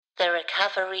The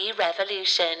Recovery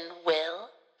Revolution will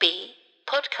be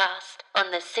podcast on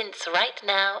the Since Right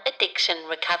Now Addiction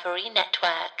Recovery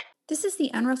Network. This is the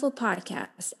Unruffled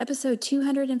Podcast, episode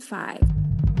 205.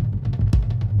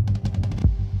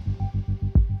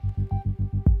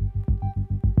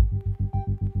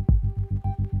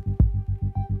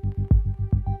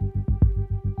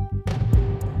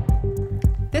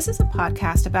 This is a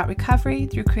podcast about recovery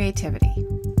through creativity.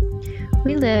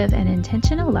 We live an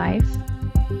intentional life.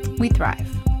 We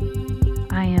thrive.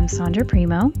 I am Sandra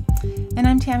Primo. And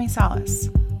I'm Tammy Salas.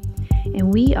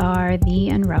 And we are the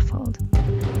Unruffled.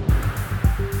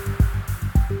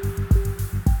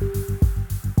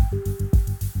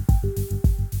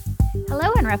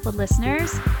 Hello, Unruffled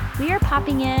listeners. We are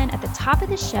popping in at the top of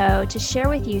the show to share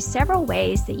with you several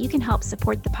ways that you can help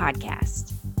support the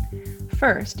podcast.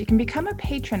 First, you can become a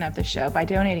patron of the show by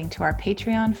donating to our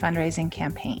Patreon fundraising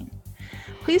campaign.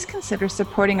 Please consider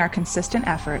supporting our consistent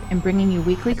effort in bringing you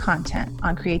weekly content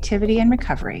on creativity and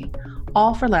recovery,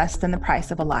 all for less than the price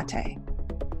of a latte.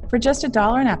 For just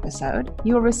 $1 an episode,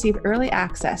 you will receive early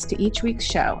access to each week's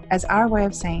show as our way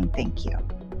of saying thank you.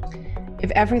 If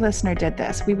every listener did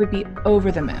this, we would be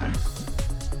over the moon.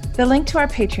 The link to our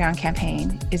Patreon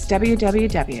campaign is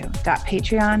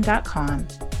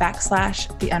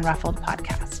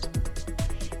www.patreon.com/theunruffledpodcast.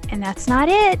 And that's not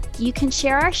it. You can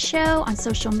share our show on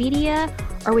social media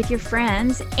or with your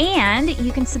friends, and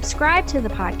you can subscribe to the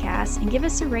podcast and give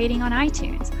us a rating on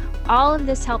iTunes. All of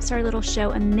this helps our little show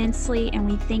immensely, and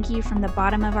we thank you from the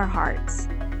bottom of our hearts.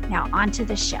 Now, on to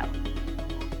the show.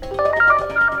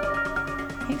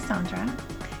 Hey, Sandra.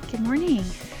 Good morning.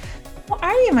 How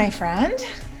are you, my friend?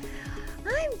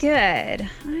 I'm good.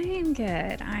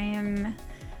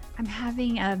 I'm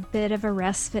having a bit of a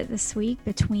respite this week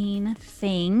between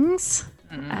things.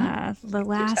 The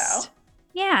last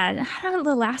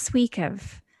week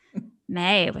of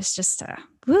May was just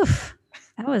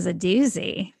that was a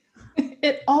doozy.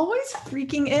 It always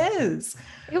freaking is.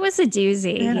 It was a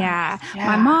doozy. Yeah.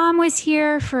 My mom was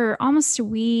here for almost a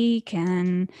week,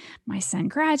 and my son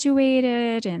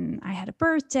graduated, and I had a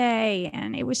birthday,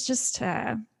 and it was just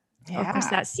of course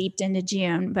that seeped into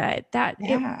June, but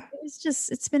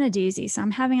it's been a doozy. So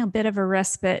I'm having a bit of a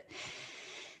respite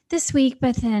this week,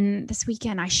 but then this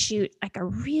weekend I shoot like a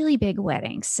really big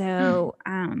wedding. So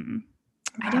I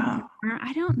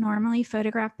don't normally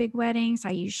photograph big weddings.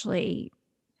 I usually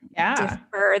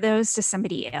defer those to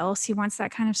somebody else who wants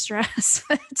that kind of stress.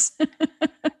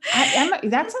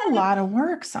 That's a lot of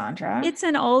work, Sandra. It's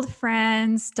an old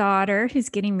friend's daughter who's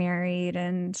getting married,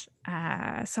 and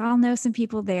so I'll know some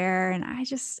people there, and I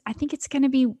think it's gonna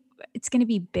be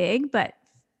big but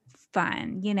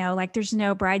fun. Like there's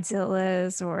no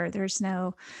bridezillas or there's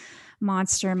no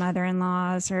monster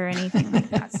mother-in-laws or anything like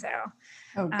that. So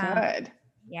good.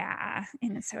 Yeah.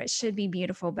 And so it should be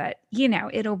beautiful, but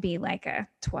it'll be like a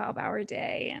 12-hour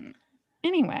day. And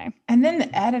anyway. And then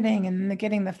the editing and the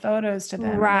getting the photos to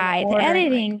them. Right. The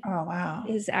editing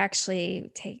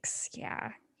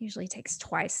usually takes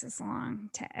twice as long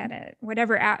to edit.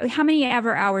 How many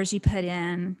hours you put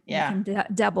in, you can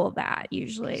double that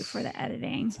usually for the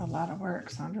editing. It's a lot of work,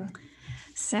 Sandra.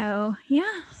 So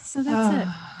that's it.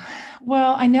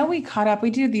 Well, I know we caught up. We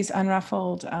do these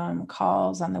Unruffled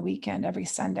calls on the weekend every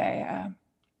Sunday,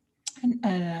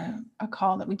 a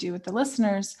call that we do with the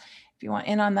listeners. If you want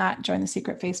in on that, join the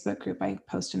secret Facebook group. I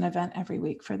post an event every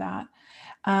week for that.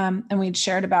 And we'd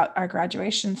shared about our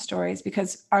graduation stories,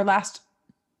 because our last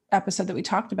episode that we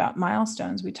talked about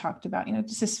milestones, we talked about,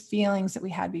 just this feelings that we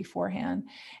had beforehand.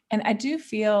 And I do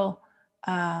feel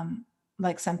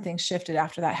like something shifted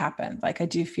after that happened. Like I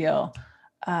do feel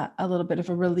a little bit of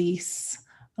a release,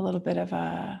 a little bit of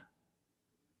a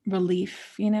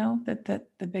relief, that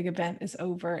the big event is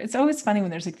over. It's always funny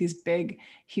when there's like these big,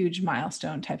 huge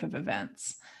milestone type of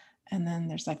events. And then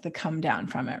there's like the come down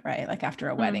from it, right? Like after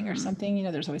a wedding or something,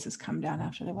 there's always this come down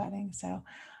after the wedding. So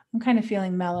I'm kind of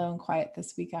feeling mellow and quiet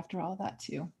this week after all that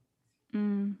too.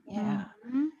 Yeah.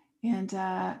 And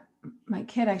my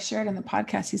kid, I shared in the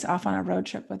podcast, he's off on a road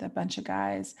trip with a bunch of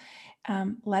guys.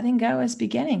 Letting go is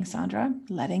beginning, Sandra.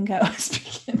 Letting go is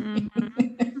beginning.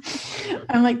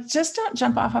 I'm like, just don't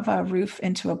jump off of a roof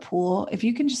into a pool. If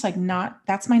you can just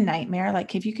that's my nightmare.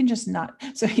 Like if you can just not.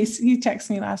 So he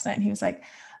texted me last night and he was like,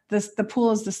 the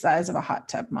pool is the size of a hot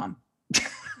tub, Mom.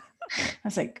 I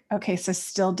was like, okay, so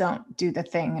still don't do the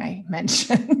thing I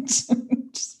mentioned.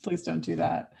 Just please don't do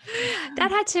that.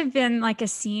 That had to have been like a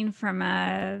scene from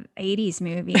a 80s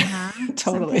movie, huh?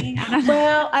 Totally.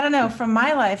 Well, I don't know. From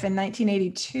my life in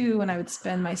 1982, when I would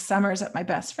spend my summers at my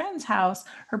best friend's house,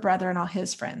 her brother and all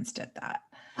his friends did that.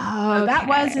 So that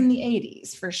was in the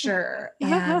 80s for sure.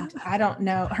 And I don't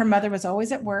know. Her mother was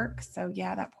always at work. So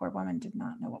yeah, that poor woman did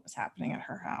not know what was happening at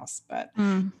her house. But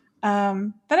I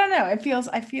don't know.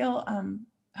 I feel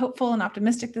hopeful and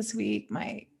optimistic this week.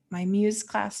 My Muse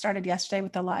class started yesterday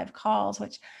with the live calls,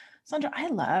 which, Sandra, I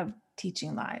love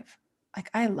teaching live. Like,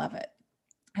 I love it.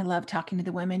 I love talking to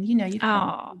the women. You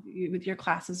know, with your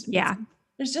classes. Yeah.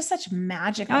 There's just such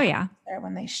magic there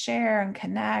when they share and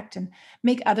connect and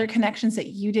make other connections that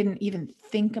you didn't even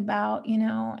think about, you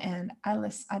know, and I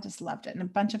just loved it. And a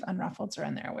bunch of unruffleds are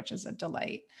in there, which is a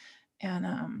delight.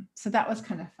 And so that was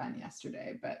kind of fun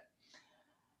yesterday, but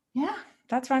yeah,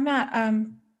 that's where I'm at.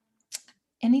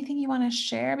 Anything you want to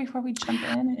share before we jump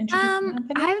in and introduce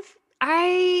Anthony?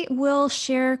 I will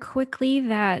share quickly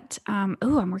that, I'm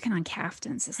working on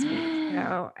caftans this week.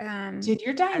 So, dude,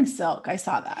 you're dyeing silk. I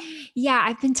saw that. Yeah,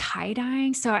 I've been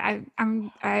tie-dyeing. So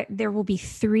there will be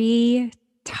 3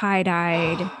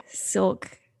 tie-dyed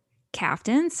silk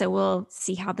caftans. So we'll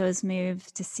see how those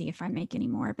move to see if I make any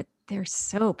more, but they're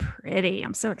so pretty.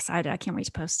 I'm so excited. I can't wait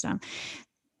to post them.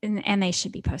 And they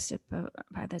should be posted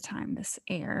by the time this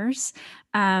airs.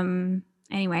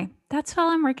 Anyway, that's all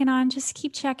I'm working on. Just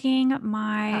keep checking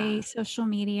my social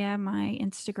media, my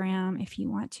Instagram, if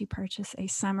you want to purchase a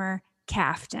summer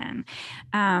caftan,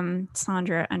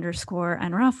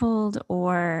 Sandra_unruffled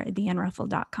or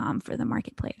theunruffled.com for the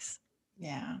marketplace.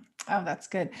 Yeah. Oh, that's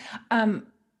good.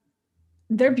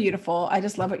 They're beautiful. I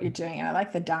just love what you're doing. And I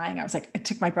like the dyeing. I was like, it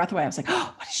took my breath away. I was like,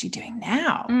 oh, what is she doing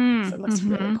now? So it looks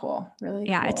really cool. Really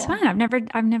cool. It's fun. I've never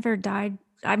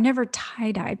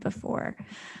tie-dyed before.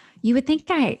 You would think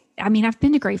I've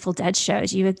been to Grateful Dead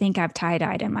shows. You would think I've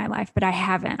tie-dyed in my life, but I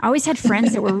haven't. I always had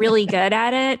friends that were really good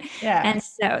at it. Yeah. And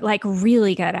so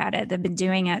really good at it. They've been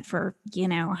doing it for,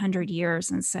 100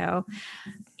 years. And so,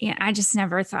 I just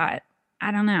never thought,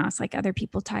 I don't know. It's like other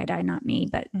people tie-dye, not me,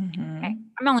 but I'm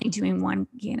only doing one,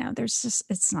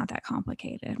 it's not that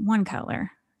complicated. One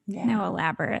color, no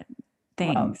elaborate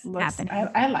things happening.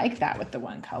 I like that with the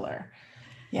one color.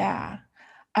 Yeah.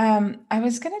 I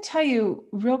was going to tell you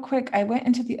real quick, I went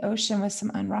into the ocean with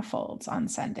some unruffleds on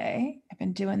Sunday. I've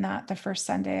been doing that the first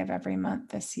Sunday of every month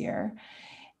this year.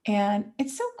 And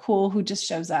it's so cool who just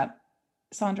shows up,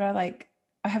 Sandra. Like,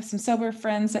 I have some sober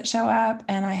friends that show up,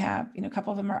 and I have, a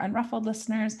couple of them are unruffled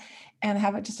listeners, and I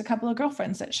have just a couple of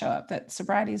girlfriends that show up that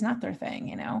sobriety is not their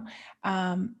thing,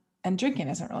 and drinking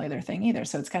isn't really their thing either.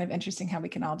 So it's kind of interesting how we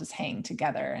can all just hang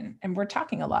together, and we're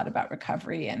talking a lot about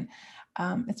recovery, and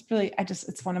it's really,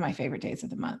 it's one of my favorite days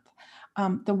of the month.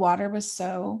 The water was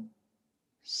so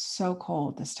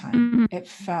cold this time. It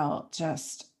felt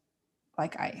just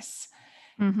like ice.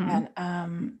 And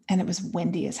it was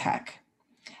windy as heck.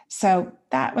 So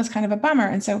that was kind of a bummer.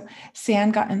 And so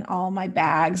sand got in all my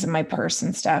bags and my purse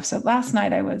and stuff. So last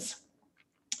night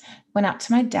went out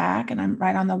to my deck, and I'm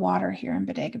right on the water here in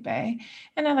Bodega Bay.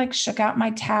 And I shook out my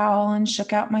towel and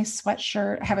shook out my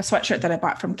sweatshirt. I have a sweatshirt that I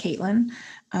bought from Caitlin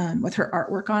with her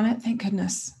artwork on it. Thank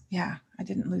goodness. Yeah, I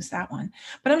didn't lose that one.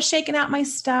 But I'm shaking out my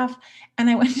stuff, and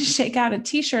I went to shake out a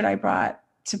t-shirt I brought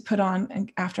to put on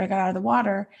after I got out of the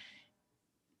water.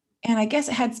 And I guess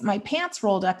it had my pants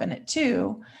rolled up in it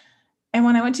too. And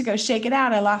when I went to go shake it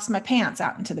out, I lost my pants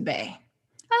out into the bay.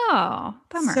 Oh,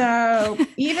 bummer. So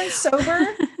even sober,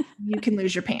 you can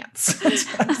lose your pants.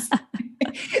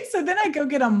 So then I go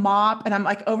get a mop, and I'm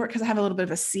over it because I have a little bit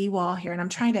of a seawall here, and I'm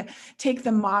trying to take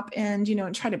the mop end,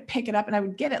 and try to pick it up. And I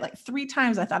would get it 3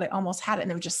 times. I thought I almost had it,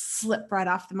 and it would just slip right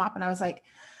off the mop. And I was like,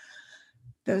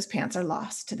 those pants are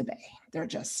lost to the bay. They're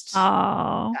just, so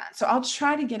I'll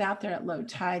try to get out there at low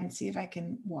tide and see if I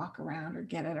can walk around or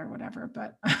get it or whatever.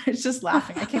 But I was just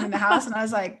laughing. I came in the house and I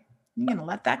was like, I'm going to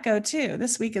let that go too.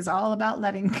 This week is all about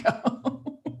letting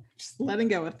go, just letting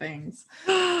go of things.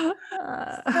 But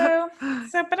I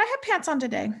have pants on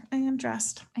today. I am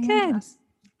dressed.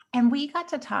 And we got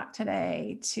to talk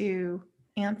today to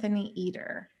Anthony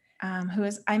Eder,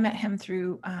 I met him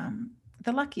through,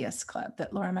 the Luckiest Club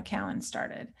that Laura McCowan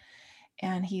started.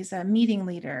 And he's a meeting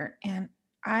leader. And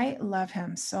I love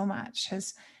him so much.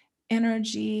 His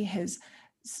energy, his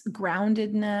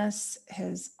groundedness,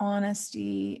 his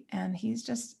honesty, and he's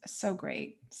just so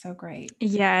great. So great.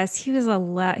 Yes, he's a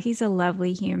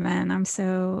lovely human. I'm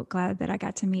so glad that I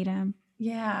got to meet him.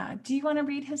 Yeah. Do you want to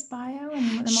read his bio?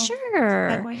 And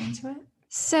sure. We'll segue into it.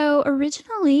 So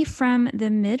originally from the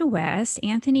Midwest,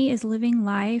 Anthony is living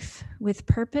life with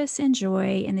purpose and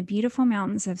joy in the beautiful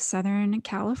mountains of Southern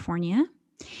California.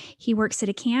 He works at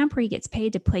a camp where he gets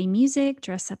paid to play music,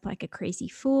 dress up like a crazy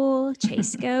fool,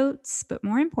 chase goats, but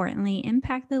more importantly,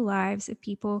 impact the lives of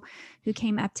people who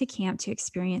came up to camp to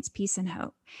experience peace and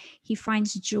hope. He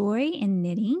finds joy in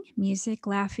knitting, music,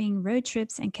 laughing, road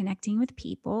trips, and connecting with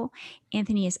people.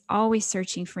 Anthony is always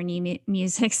searching for new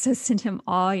music, so send him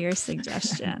all your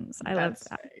suggestions. I love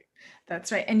that. Right.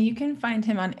 That's right. And you can find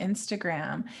him on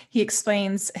Instagram. He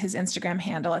explains his Instagram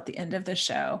handle at the end of the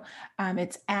show.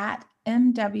 It's at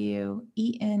mwendo.soul.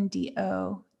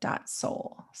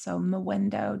 So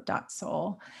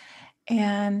mwendo.soul.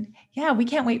 And yeah, we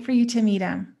can't wait for you to meet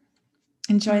him.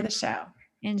 Enjoy the show.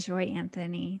 Enjoy,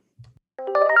 Anthony.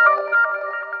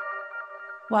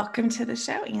 Welcome to the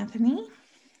show, Anthony.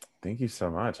 Thank you so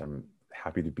much. I'm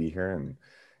happy to be here, and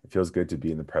it feels good to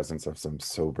be in the presence of some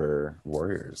sober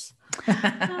warriors.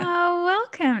 Oh,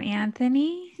 welcome,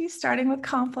 Anthony. He's starting with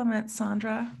compliments,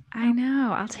 Sandra. I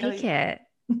know. I'll take it.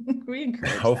 We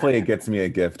encourage Hopefully that. it gets me a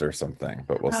gift or something,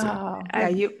 but we'll see. Oh, yeah,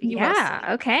 you yeah,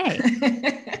 okay.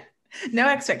 No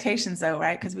expectations though,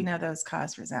 right? Because we know those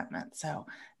cause resentment. So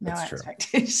no That's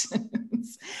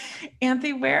expectations.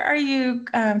 Anthony, where are you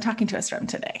talking to us from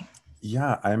today?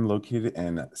 Yeah, I'm located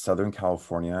in Southern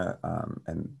California,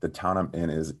 and the town I'm in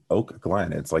is Oak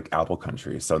Glen. It's like apple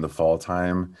country. So in the fall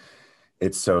time,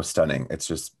 it's so stunning. It's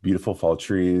just beautiful fall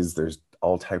trees. There's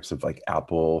all types of like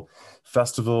apple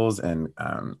festivals and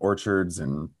orchards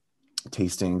and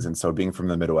tastings. And so being from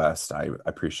the Midwest, I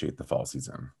appreciate the fall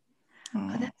season.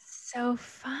 Oh, that's so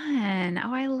fun.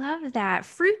 Oh, I love that.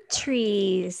 Fruit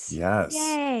trees. Yes.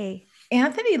 Yay.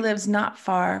 Anthony lives not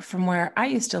far from where I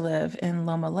used to live in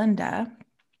Loma Linda,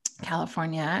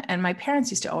 California. And my parents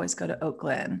used to always go to Oak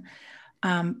Glen.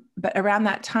 But around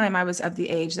that time, I was of the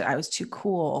age that I was too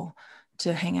cool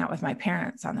to hang out with my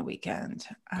parents on the weekend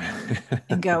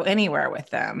and go anywhere with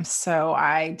them. So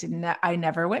I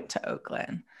never went to Oak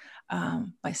Glen.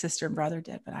 My sister and brother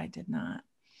did, but I did not.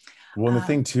 Well, and the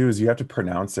thing too is you have to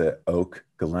pronounce it Oak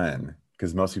Glen,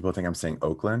 because most people think I'm saying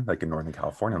Oakland, like in Northern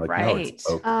California. I'm like, no, it's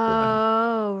Oak Glen.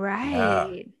 Oh,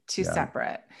 right. Yeah. Two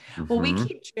separate. Mm-hmm. Well, we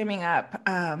keep dreaming up.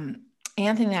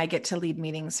 Anthony and I get to lead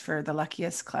meetings for the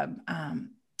Luckiest Club.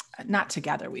 Not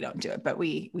together, we don't do it, but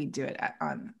we do it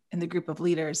in the group of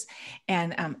leaders.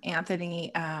 And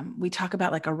Anthony, we talk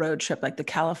about like a road trip, like the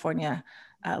California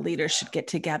leaders should get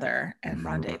together and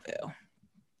rendezvous.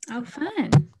 Oh, fun.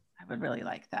 I would really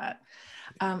like that.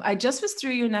 I just was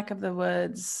through your neck of the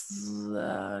woods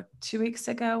 2 weeks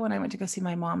ago when I went to go see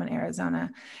my mom in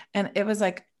Arizona. And it was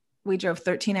like, we drove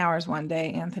 13 hours one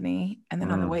day, Anthony. And then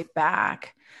on the way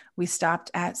back, we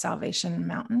stopped at Salvation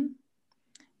Mountain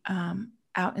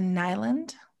out in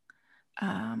Nyland.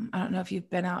 I don't know if you've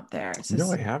been out there.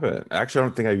 No, I haven't. Actually, I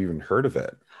don't think I've even heard of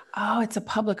it. Oh, it's a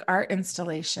public art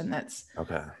installation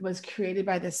was created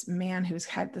by this man who's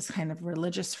had this kind of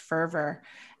religious fervor.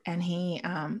 And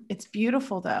it's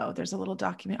beautiful though. There's a little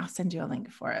document. I'll send you a link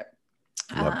for it.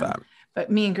 Love that. But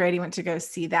me and Grady went to go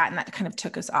see that. And that kind of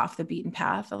took us off the beaten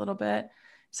path a little bit.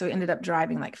 So we ended up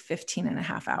driving like 15 and a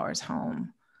half hours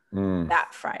home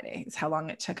that Friday is how long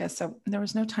it took us. So there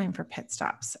was no time for pit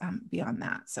stops beyond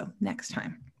that. So next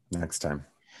time.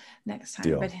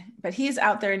 Deal. But he's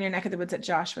out there in your neck of the woods at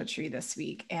Joshua Tree this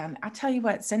week. And I tell you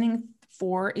what, sending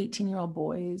 4 18-year-old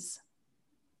boys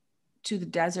to the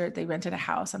desert, they rented a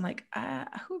house. I'm like,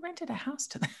 who rented a house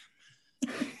to them?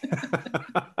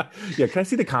 Yeah, can I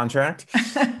see the contract?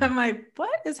 I'm like,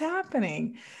 what is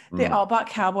happening? They all bought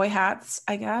cowboy hats,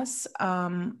 I guess,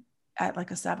 at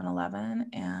like a 7-Eleven.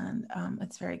 And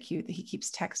it's very cute that he keeps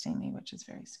texting me, which is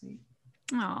very sweet.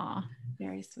 Aw.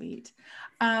 Very sweet.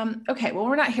 Okay, well,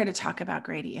 we're not here to talk about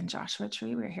Grady and Joshua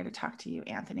Tree. We're here to talk to you,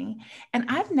 Anthony. And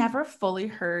I've never fully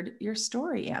heard your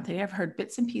story, Anthony. I've heard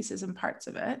bits and pieces and parts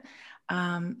of it.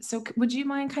 So would you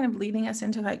mind kind of leading us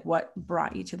into like what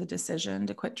brought you to the decision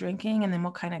to quit drinking? And then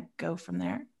we'll kind of go from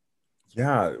there.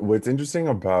 Yeah, what's interesting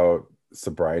about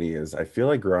sobriety is I feel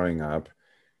like growing up,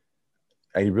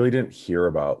 I really didn't hear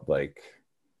about like,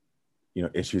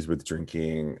 issues with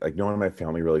drinking. Like no one in my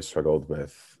family really struggled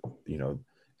with,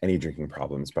 any drinking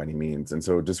problems by any means. And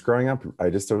so just growing up,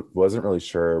 I just wasn't really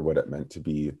sure what it meant to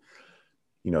be,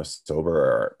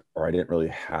 sober, or I didn't really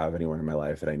have anyone in my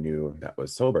life that I knew that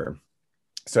was sober.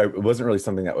 So it wasn't really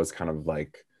something that was kind of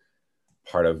like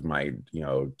part of my,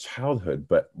 childhood.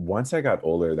 But once I got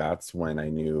older, that's when I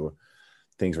knew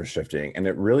things were shifting. And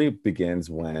it really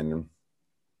begins when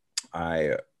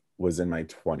I was in my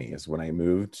 20s. When I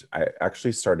moved, I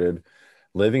actually started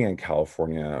living in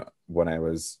California when I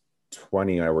was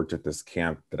 20. I worked at this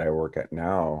camp that I work at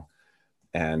now,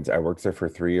 and I worked there for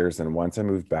 3 years. And once I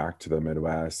moved back to the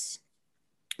Midwest,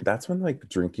 that's when like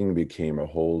drinking became a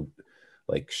whole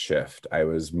like shift. I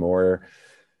was more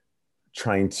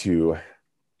trying to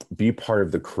be part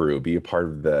of the crew, be a part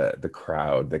of the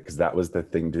crowd, because that was the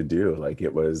thing to do. Like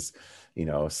it was, you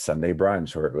know, Sunday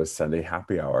brunch, or it was Sunday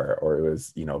happy hour, or it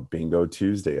was, you know, bingo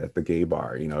Tuesday at the gay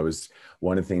bar. You know, it was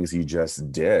one of the things you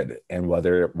just did. And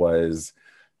whether it was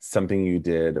something you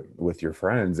did with your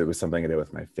friends, it was something I did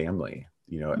with my family.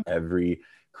 You know, every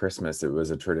Christmas, it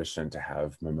was a tradition to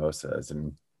have mimosas,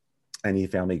 and any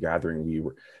family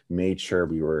gathering, made sure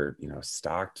we were, you know,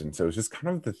 stocked. And so it was just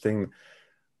kind of the thing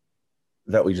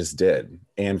that we just did.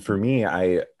 And for me,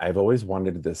 I've always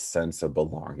wanted this sense of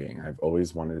belonging. I've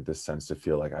always wanted this sense to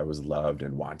feel like I was loved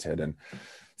and wanted. And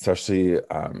especially,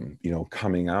 you know,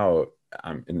 coming out,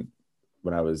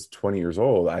 when I was 20 years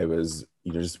old, I was,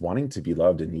 you know, just wanting to be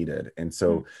loved and needed. And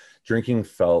so drinking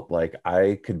felt like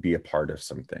I could be a part of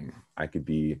something. I could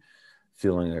be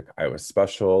feeling like I was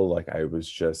special, like I was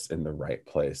just in the right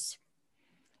place.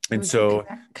 And so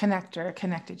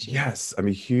connected you. Yes, I'm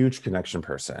a huge connection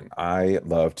person. I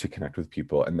love to connect with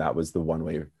people. And that was the one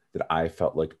way that I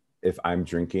felt like if I'm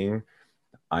drinking,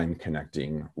 I'm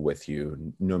connecting with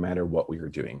you, no matter what we were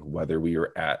doing, whether we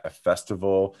were at a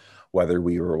festival, whether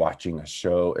we were watching a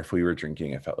show. If we were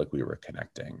drinking, it felt like we were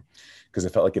connecting, because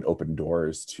it felt like it opened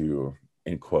doors to,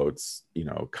 in quotes, you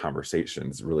know,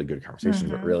 conversations, really good conversations.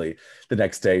 But really the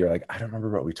next day you're like, I don't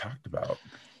remember what we talked about.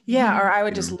 Yeah, or I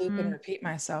would just loop and repeat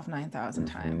myself 9,000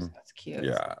 times. That's cute.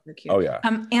 Yeah. Cute. Oh yeah.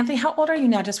 Anthony, how old are you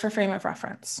now, just for frame of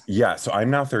reference? Yeah, so I'm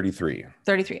now 33.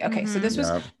 33. Okay, so this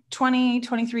was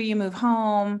 23, you move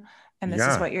home, and this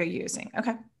is what you're using.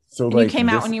 Okay. So and like you came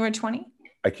out when you were 20?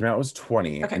 I came out when I was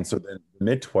 20. Okay. And so the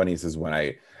mid-20s is when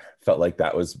I felt like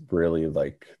that was really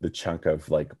like the chunk of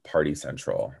like Party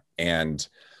Central. And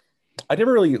I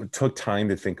never really took time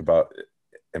to think about,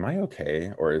 am I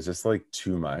okay? Or is this like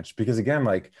too much? Because again,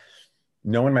 like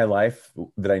no one in my life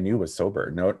that I knew was sober.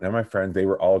 None of my friends, they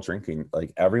were all drinking.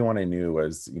 Like everyone I knew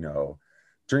was, you know,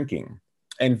 drinking.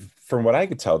 And from what I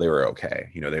could tell, they were okay.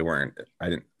 You know, I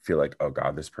didn't feel like, oh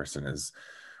God, this person is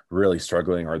really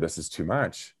struggling, or this is too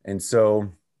much. And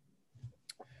so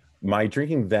my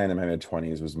drinking then in my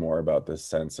mid-20s was more about this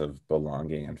sense of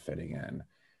belonging and fitting in.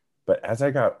 But as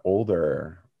I got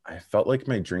older, I felt like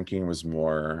my drinking was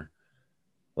more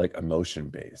like emotion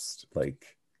based.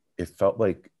 Like it felt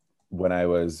like when I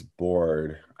was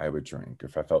bored, I would drink.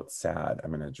 If I felt sad,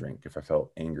 I'm going to drink. If I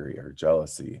felt angry or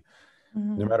jealousy,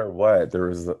 no matter what, there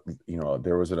was a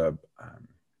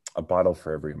bottle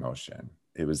for every emotion.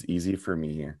 It was easy for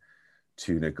me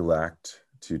to neglect,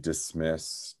 to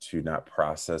dismiss, to not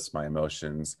process my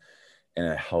emotions in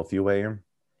a healthy way.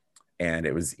 And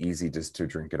it was easy just to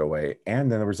drink it away. And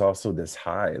then there was also this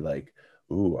high, like,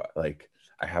 ooh, like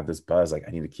I have this buzz, like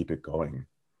I need to keep it going.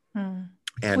 And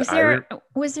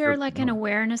was there like an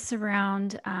awareness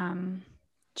around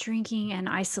drinking and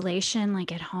isolation,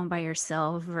 like at home by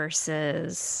yourself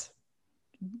versus,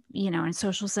 you know, in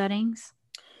social settings?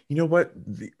 You know what?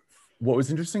 What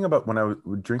was interesting about when I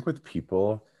would drink with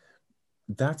people,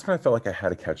 that's when I felt like I had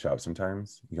to catch up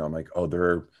sometimes. You know, I'm like, oh,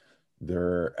 they're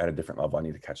at a different level. I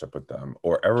need to catch up with them.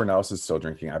 Or everyone else is still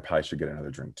drinking. I probably should get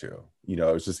another drink too. You know,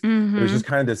 it was just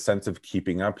kind of this sense of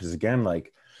keeping up. Because again,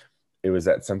 like it was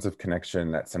that sense of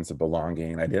connection, that sense of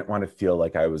belonging. I didn't want to feel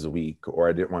like I was weak, or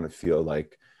I didn't want to feel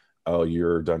like, oh,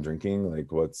 you're done drinking.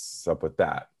 Like, what's up with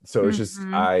that? So it's just,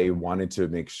 I wanted to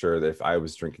make sure that if I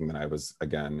was drinking, then I was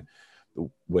again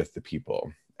with the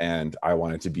people, and I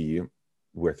wanted to be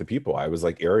with the people. I was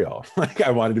like Ariel, like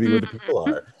I wanted to be where the people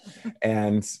are.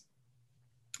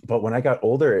 But when I got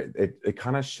older, it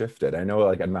kind of shifted. I know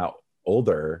like I'm not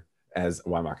older as,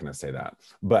 well, I'm not going to say that,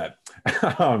 but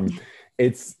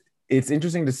it's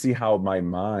interesting to see how my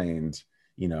mind,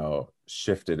 you know,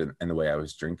 shifted in the way I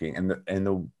was drinking. And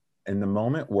in the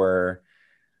moment where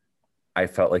I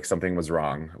felt like something was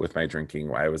wrong with my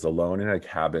drinking, I was alone in a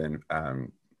cabin.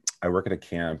 I work at a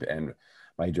camp, and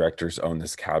my directors own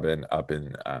this cabin up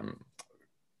in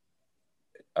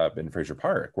Fraser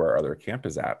Park, where our other camp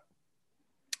is at.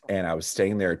 And I was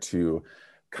staying there to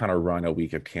kind of run a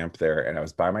week of camp there. And I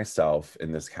was by myself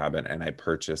in this cabin, and I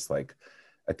purchased like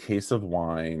a case of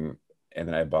wine, and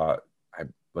then I bought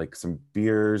like some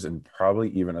beers and probably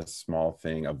even a small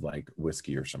thing of like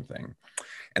whiskey or something.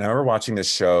 And I remember watching this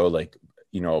show, like,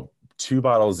 you know, 2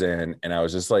 bottles in, and I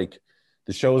was just like,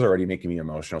 the show was already making me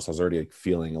emotional. So I was already like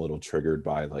feeling a little triggered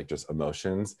by like just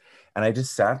emotions. And I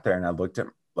just sat there and I looked at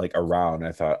like around, and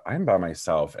I thought, I'm by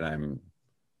myself and I'm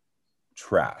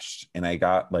trashed. And I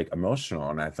got like emotional,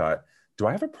 and I thought, do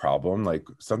I have a problem? Like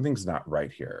something's not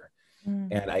right here.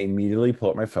 And I immediately pull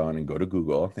up my phone and go to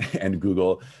Google and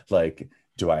Google like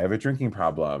do I have a drinking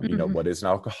problem? You know, what is an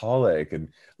alcoholic? And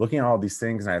looking at all these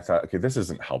things, and I thought, okay, this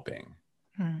isn't helping.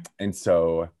 And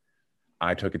so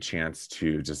I took a chance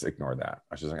to just ignore that.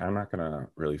 I was just like, I'm not gonna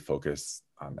really focus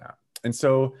on that. And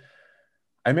so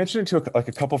I mentioned it to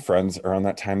a couple friends around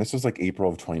that time. This was like April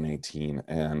of 2019.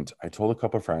 And I told a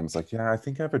couple friends like, yeah, I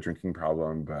think I have a drinking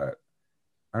problem, but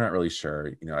I'm not really sure.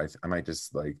 You know, I might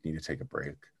just like need to take a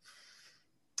break.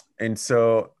 And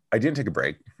so I didn't take a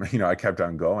break. You know, I kept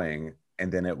on going.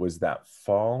 And then it was that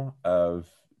fall of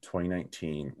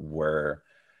 2019 where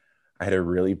I had a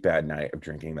really bad night of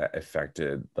drinking that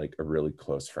affected like a really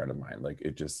close friend of mine. Like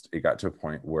it got to a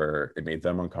point where it made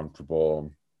them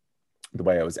uncomfortable, the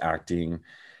way I was acting.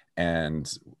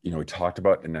 And, you know, we talked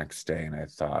about it the next day, and I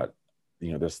thought,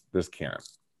 you know, this can't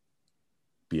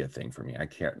be a thing for me. I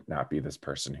can't not be this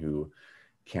person who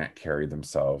can't carry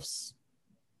themselves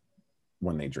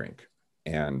when they drink.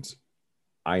 And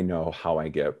I know how I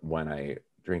get when I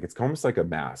drink. It's almost like a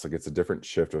mask, like it's a different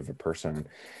shift of a person.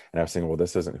 And I was saying, well,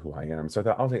 this isn't who I am. So I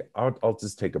thought I'll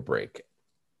just take a break.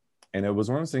 And it was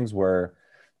one of those things where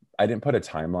I didn't put a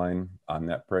timeline on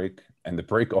that break. And the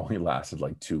break only lasted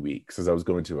like 2 weeks as I was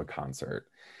going to a concert.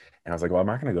 And I was like, well, I'm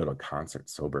not going to go to a concert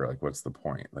sober. Like, what's the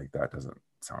point? Like, that doesn't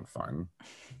sound fun.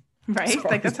 Right? So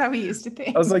like, that's how we used to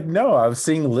think. I was like, no, I was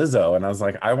seeing Lizzo, and I was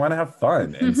like, I want to have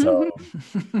fun. And so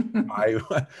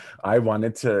I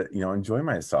wanted to, you know, enjoy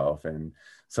myself. And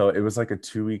so it was like a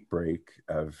 2-week break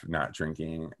of not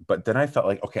drinking. But then I felt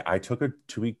like, okay, I took a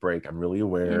 2-week break. I'm really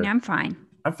aware. And I'm fine.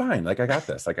 Like, I got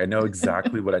this. Like, I know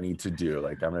exactly what I need to do.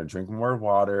 Like, I'm going to drink more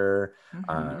water.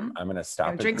 I'm going to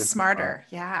stop. Drink smarter.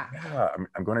 Yeah.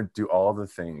 I'm going to do all the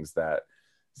things that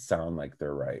sound like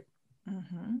they're right.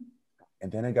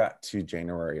 And then I got to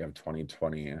January of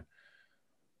 2020,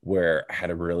 where I had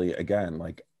a really, again,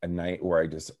 like a night where I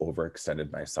just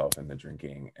overextended myself in the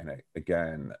drinking. And I,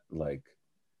 again, like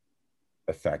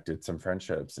affected some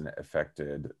friendships, and it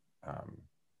affected,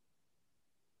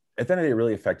 and then it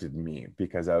really affected me,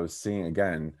 because I was seeing,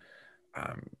 again,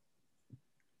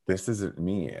 this isn't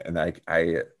me. And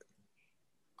I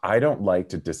don't like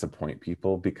to disappoint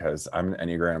people, because I'm an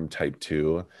Enneagram type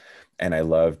 2, and I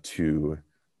love to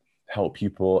help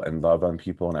people and love on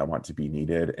people, and I want to be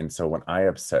needed. And so when I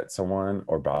upset someone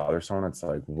or bother someone, it's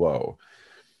like, whoa.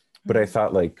 But I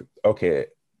thought, like, okay,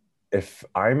 if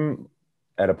I'm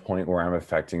at a point where I'm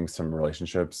affecting some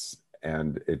relationships,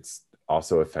 and it's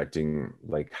also affecting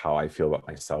like how I feel about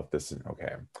myself, this isn't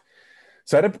okay.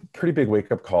 So I had a pretty big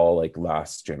wake up call like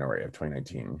last January of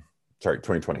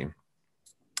 2020.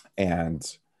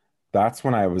 And that's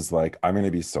when I was like, I'm going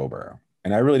to be sober.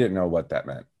 And I really didn't know what that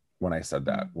meant when I said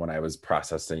that, when I was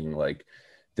processing like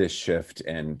this shift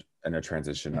and a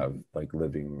transition of like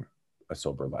living a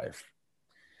sober life.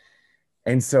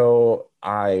 And so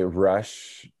I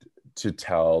rushed to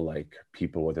tell like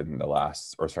people within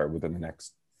the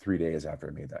next 3 days after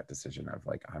I made that decision of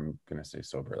like, I'm going to stay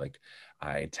sober. Like,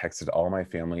 I texted all my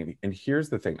family. And here's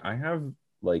the thing, I have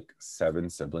like 6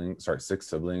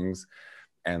 siblings,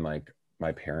 and like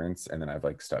my parents, and then I have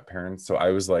like step parents. So I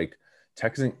was like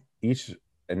texting each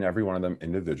and every one of them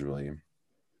individually,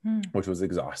 which was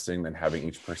exhausting. Then having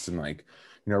each person like,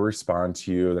 you know, respond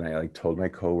to you. Then I like told my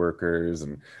coworkers,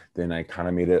 and then I kind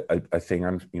of made it a thing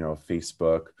on, you know,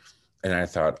 Facebook. And I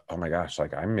thought, oh my gosh,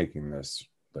 like I'm making this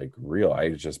like real. I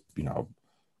just, you know,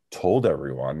 told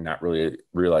everyone, not really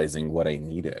realizing what I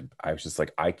needed. I was just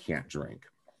like, I can't drink.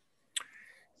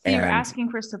 So you're asking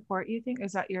for support, you think?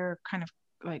 Is that your kind of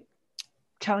like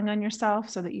telling on yourself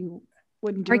so that you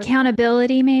wouldn't do it?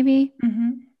 Accountability, maybe?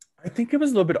 I think it was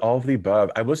a little bit all of the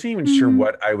above. I wasn't even sure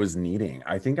what I was needing.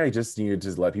 I think I just needed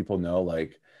to let people know,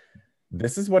 like,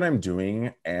 this is what I'm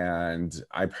doing, and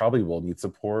I probably will need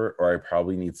support, or I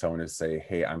probably need someone to say,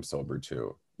 hey, I'm sober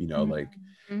too. You know, like,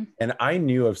 and I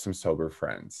knew of some sober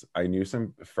friends. I knew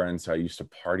some friends who I used to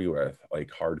party with, like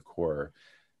hardcore,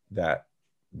 that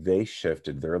they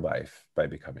shifted their life by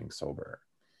becoming sober.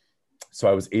 So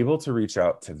I was able to reach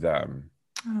out to them.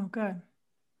 Oh, good.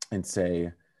 And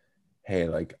say, hey,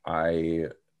 like, I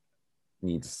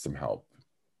need some help,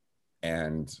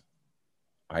 and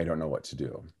I don't know what to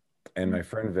do. And my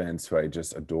friend Vince, who I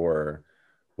just adore,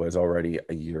 was already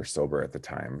a year sober at the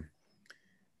time.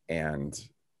 And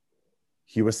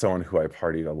he was someone who I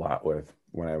partied a lot with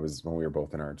when we were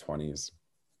both in our 20s.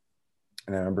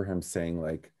 And I remember him saying,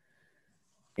 like,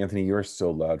 Anthony, you are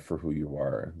so loved for who you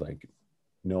are. Like,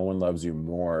 no one loves you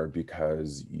more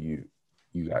because you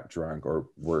got drunk or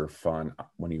were fun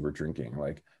when you were drinking.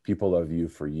 Like, people love you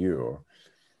for you.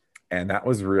 And that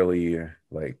was really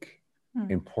like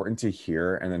important to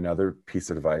hear. And another piece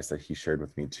of advice that he shared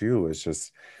with me too was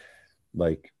just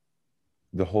like,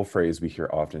 the whole phrase we hear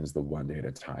often is the one day at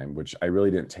a time, which I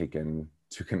really didn't take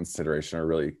into consideration or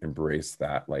really embrace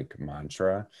that like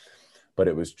mantra. But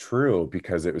it was true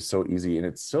because it was so easy, and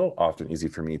it's still often easy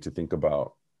for me to think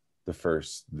about the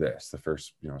first,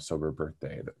 sober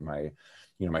birthday that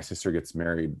my sister gets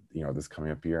married, this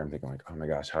coming up year. I'm thinking like, oh my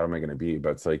gosh, how am I going to be?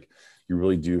 But it's like, you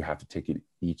really do have to take it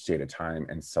each day at a time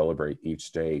and celebrate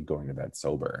each day going to bed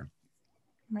sober.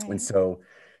 Right. And so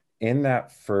in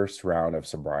that first round of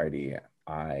sobriety,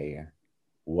 I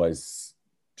was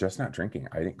just not drinking.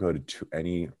 I didn't go to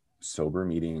any sober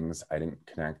meetings. I didn't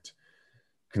connect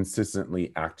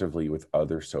consistently, actively with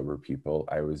other sober people.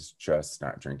 I was just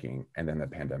not drinking. And then the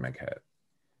pandemic hit.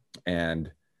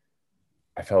 And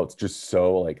I felt just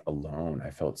so like alone. I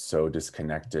felt so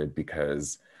disconnected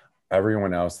because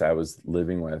everyone else that I was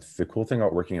living with, the cool thing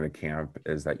about working in a camp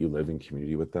is that you live in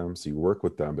community with them. So you work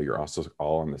with them, but you're also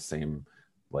all on the same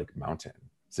like mountain.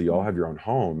 So you all have your own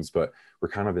homes, but we're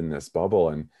kind of in this bubble.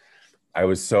 And I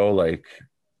was so like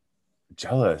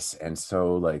jealous and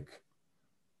so like,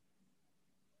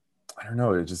 I don't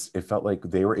know, it felt like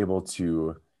they were able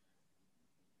to,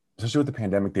 especially with the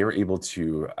pandemic, they were able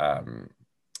to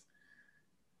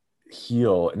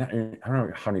heal. And I don't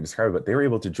know how to describe it, but they were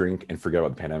able to drink and forget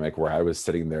about the pandemic, where I was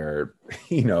sitting there,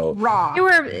 raw.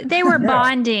 They were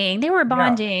bonding. They were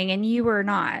bonding, and you were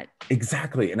not.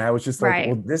 Exactly. And I was just like,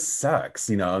 well, this sucks,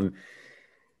 and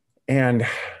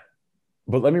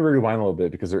but let me rewind a little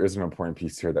bit, because there is an important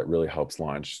piece here that really helps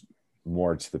launch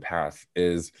more to the path.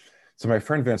 So my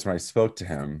friend Vince, when I spoke to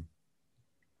him,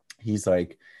 he's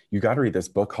like, you got to read this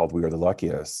book called We Are the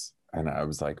Luckiest. And I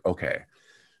was like, okay.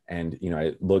 And,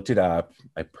 I looked it up.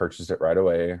 I purchased it right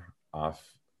away off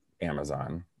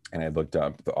Amazon. And I looked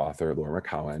up the author, Laura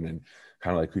McCowan, and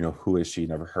kind of like, who is she?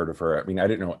 Never heard of her. I mean, I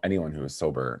didn't know anyone who was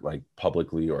sober, like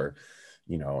publicly or,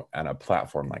 on a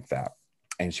platform like that.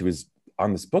 And she was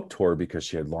on this book tour because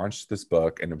she had launched this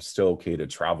book and it was still okay to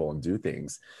travel and do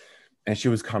things. And she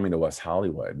was coming to West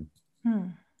Hollywood.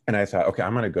 And I thought, okay,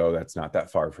 I'm going to go. That's not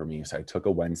that far for me. So I took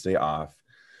a Wednesday off,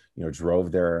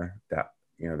 drove there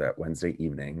that Wednesday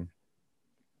evening.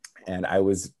 And I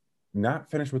was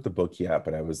not finished with the book yet,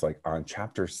 but I was like on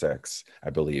chapter 6, I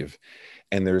believe.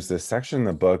 And there's this section in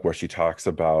the book where she talks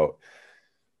about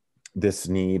this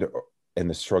need and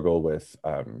the struggle with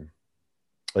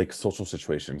like social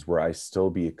situations. Will I still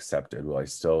be accepted? Will I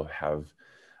still have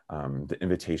the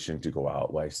invitation to go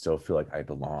out? Will I still feel like I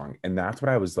belong? And that's what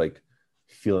I was like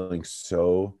feeling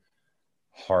so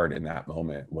hard in that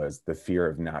moment, was the fear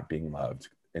of not being loved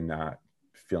and not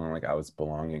feeling like I was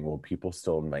belonging. Will people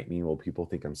still invite me? Will people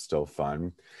think I'm still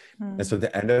fun? And so at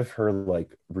the end of her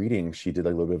like reading, she did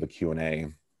like a little bit of a Q&A.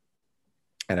 And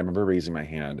I remember raising my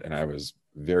hand, and I was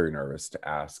very nervous to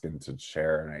ask and to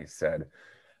share. And I said,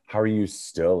 how are you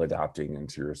still adapting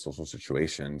into your social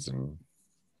situations? And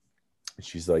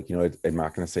she's like, I'm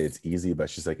not going to say it's easy, but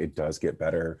she's like, it does get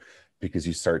better, because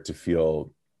you start to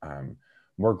feel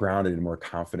more grounded and more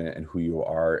confident in who you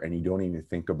are. And you don't even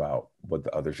think about what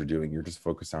the others are doing. You're just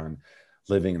focused on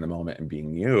living in the moment and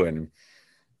being you. And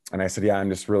I said, yeah, I'm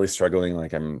just really struggling.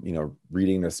 Like I'm,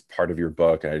 reading this part of your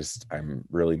book. I'm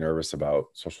really nervous about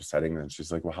social settings. And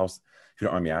she's like, well, if you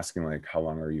don't mind me asking, like, how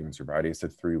long are you in sobriety? I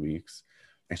said 3 weeks.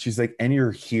 And she's like, and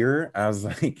you're here? I was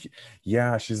like,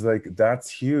 yeah. She's like, that's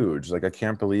huge. Like, I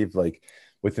can't believe like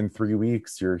within 3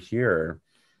 weeks you're here.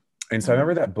 And so I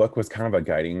remember that book was kind of a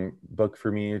guiding book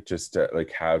for me, just to like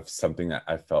have something that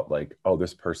I felt like, oh,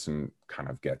 this person kind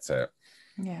of gets it.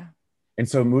 Yeah. And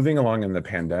so moving along in the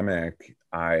pandemic,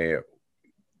 I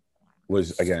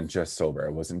was, again, just sober.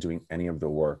 I wasn't doing any of the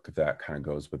work that kind of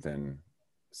goes within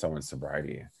someone's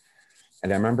sobriety.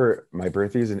 And I remember my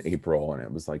birthday is in April, and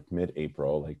it was like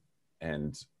mid-April,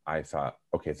 and I thought,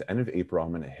 okay, at the end of April,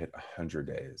 I'm going to hit 100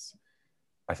 days.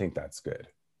 I think that's good.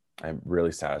 I'm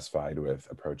really satisfied with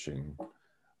approaching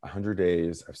 100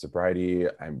 days of sobriety.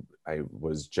 I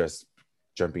was just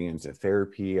jumping into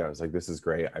therapy. I was like, this is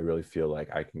great. I really feel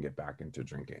like I can get back into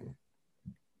drinking.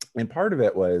 And part of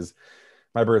it was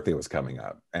my birthday was coming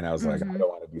up, and I was like, I don't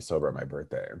want to be sober on my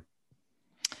birthday.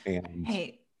 And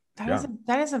hey, that's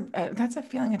a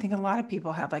feeling I think a lot of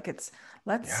people have. Like,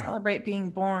 let's celebrate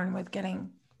being born with getting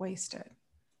wasted.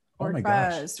 Or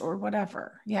buzzed or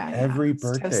whatever. Every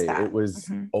birthday, it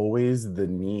was always the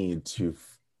need to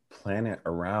plan it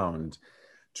around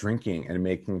drinking and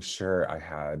making sure I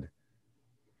had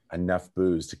enough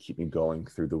booze to keep me going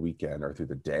through the weekend or through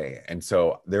the day. And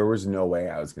so there was no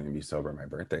way I was going to be sober on my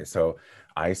birthday. So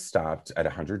I stopped at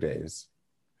 100 days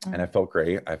and I felt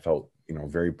great. I felt,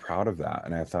 very proud of that.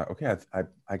 And I thought, okay,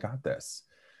 I got this.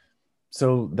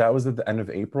 So that was at the end of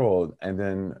April. And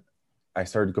then I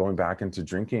started going back into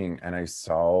drinking, and I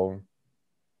saw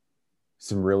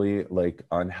some really like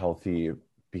unhealthy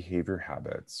behavior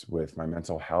habits with my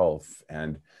mental health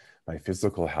and my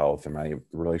physical health and my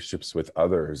relationships with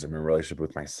others and my relationship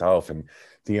with myself. And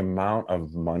the amount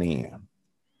of money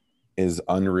is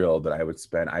unreal that I would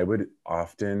spend. I would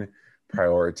often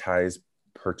prioritize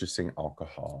purchasing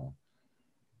alcohol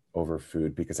over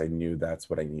food because I knew that's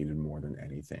what I needed more than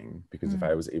anything. Because if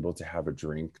I was able to have a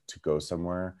drink to go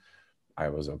somewhere, I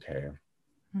was okay.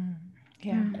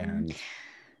 Yeah. And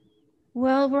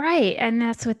well, right. And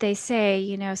that's what they say,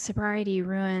 you know, sobriety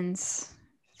ruins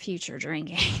future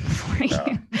drinking for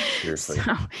you. Seriously.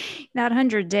 So that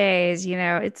 100 days, you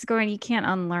know, you can't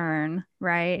unlearn,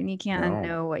 right? And you can't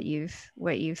unknow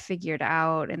what you've figured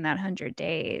out in that 100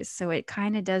 days. So it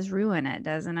kind of does ruin it,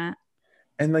 doesn't it?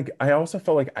 And like, I also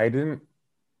felt like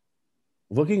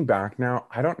looking back now,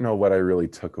 I don't know what I really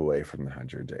took away from the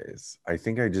 100 days. I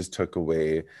think I just took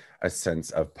away a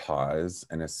sense of pause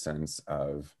and a sense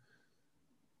of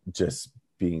just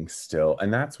being still.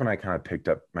 And that's when I kind of picked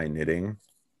up my knitting.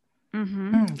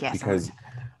 Yes. Because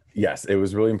yes, it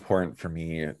was really important for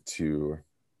me to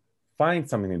find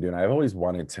something to do. And I've always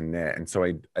wanted to knit. And so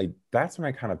I that's when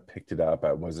I kind of picked it up.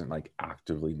 I wasn't like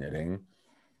actively knitting.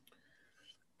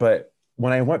 But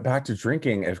when I went back to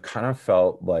drinking, it kind of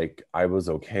felt like I was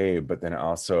okay, but then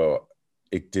also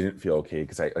it didn't feel okay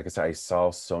because like I said, I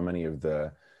saw so many of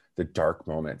the dark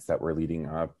moments that were leading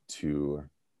up to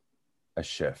a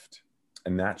shift.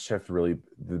 And that shift really,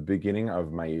 the beginning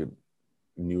of my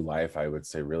new life, I would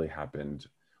say, really happened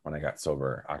when I got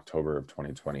sober, October of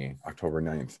 2020, October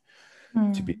 9th,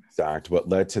 to be exact. What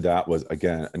led to that was,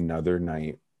 again, another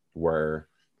night where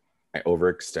I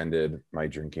overextended my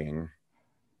drinking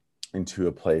into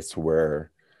a place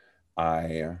where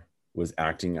I was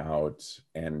acting out,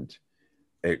 and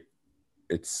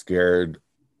it scared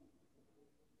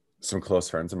some close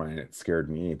friends of mine. It scared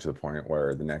me to the point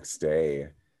where the next day,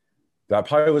 that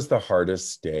probably was the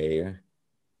hardest day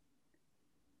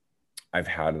I've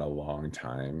had in a long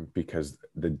time, because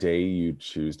the day you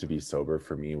choose to be sober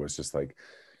for me was just like,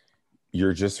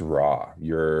 you're just raw.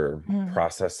 You're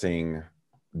processing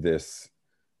this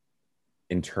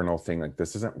internal thing, like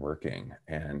this isn't working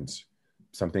and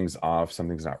something's off,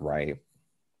 something's not right.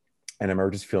 And I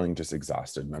remember just feeling just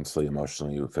exhausted mentally,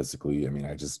 emotionally, physically. I mean,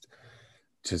 I just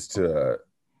to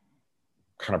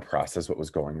kind of process what was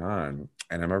going on.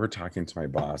 And I remember talking to my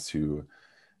boss, who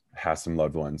has some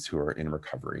loved ones who are in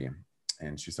recovery.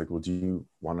 And she's like, well, do you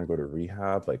want to go to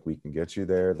rehab? Like, we can get you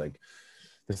there. Like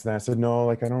this and that. I said, no,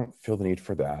 like, I don't feel the need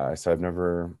for that. I said,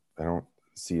 I don't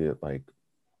see it like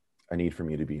a need for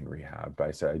me to be in rehab. But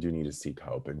I said, I do need to seek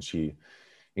help. And she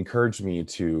encouraged me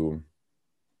to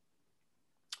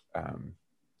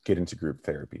get into group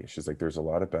therapy. She's like, there's a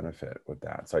lot of benefit with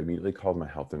that. So I immediately called my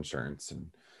health insurance and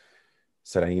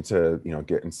said, I need to,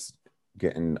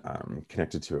 get in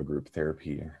connected to a group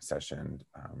therapy session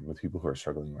with people who are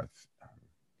struggling with,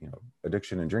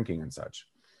 addiction and drinking and such.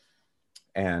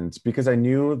 And because I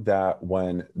knew that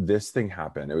when this thing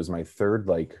happened, it was my third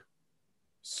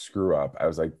screw up. I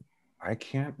was like, I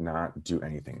can't not do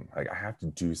anything. Like, I have to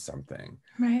do something.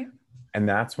 Right. And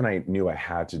that's when I knew I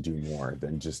had to do more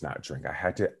than just not drink. I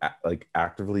had to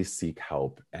actively seek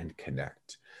help and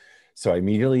connect. So I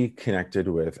immediately connected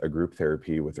with a group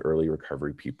therapy with early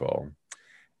recovery people.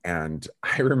 And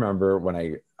I remember when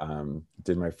I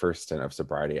did my first stint of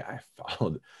sobriety, I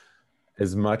followed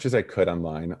as much as I could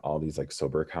online, all these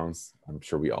sober accounts. I'm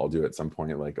sure we all do at some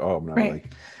point. I'm gonna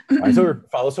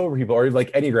follow sober people, or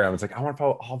Enneagram. It's I want to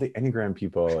follow all the Enneagram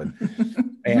people. And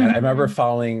I remember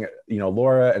following,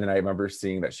 Laura, and then I remember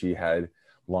seeing that she had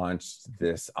launched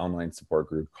this online support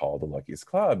group called the Luckiest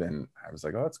Club. And I was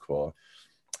like, oh, that's cool.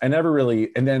 I never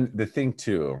really, and then the thing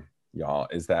too, y'all,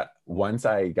 is that once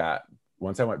I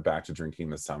went back to drinking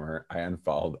this summer, I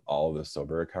unfollowed all the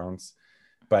sober accounts,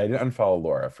 but I didn't unfollow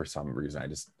Laura for some reason.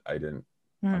 I didn't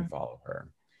unfollow her.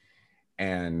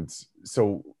 And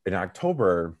so in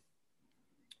October,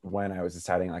 when I was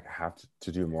deciding I have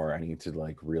to do more, I need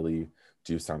to really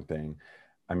do something,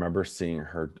 I remember seeing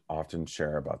her often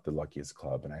share about the Luckiest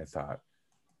Club. And I thought,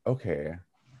 okay,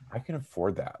 I can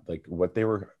afford that. What they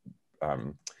were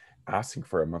asking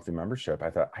for a monthly membership,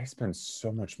 I thought, I spend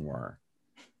so much more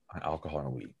on alcohol in a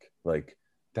week.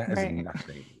 That is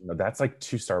nothing. That's 2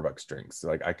 Starbucks drinks.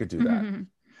 I could do that.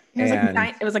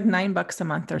 It was like $9 a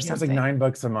month or something. It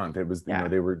was $9 a month. It was,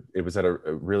 it was at a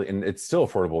really, and it's still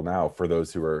affordable now for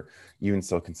those who are even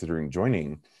still considering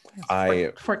joining.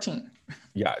 14.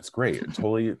 Yeah, it's great.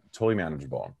 Totally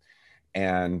manageable.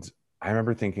 And I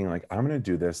remember thinking I'm going to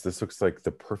do this. This looks like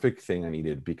the perfect thing I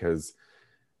needed, because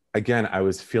again, I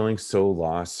was feeling so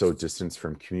lost, so distant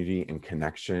from community and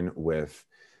connection with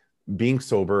being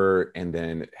sober, and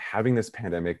then having this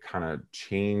pandemic kind of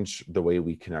change the way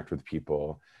we connect with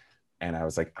people. And I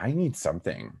was like, I need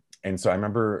something. And so I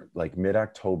remember like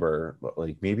mid-October,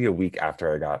 like maybe a week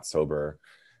after I got sober,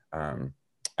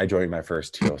 I joined my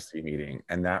first TLC meeting,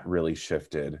 and that really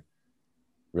shifted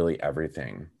really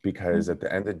everything, because at the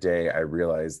end of the day, I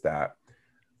realized that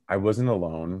I wasn't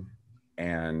alone,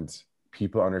 and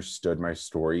people understood my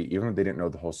story. Even if they didn't know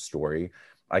the whole story,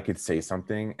 I could say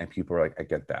something and people were like, I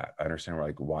get that. I understand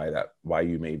like why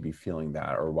you may be feeling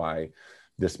that, or why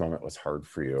this moment was hard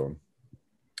for you.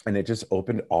 And it just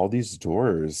opened all these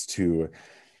doors to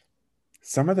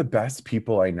some of the best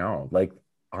people I know. Like,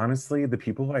 honestly, the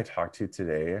people who I talk to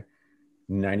today,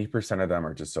 90% of them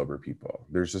are just sober people.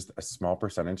 There's just a small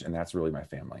percentage, and that's really my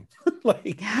family.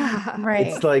 Like, Right.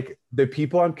 it's like the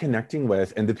people I'm connecting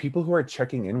with and the people who are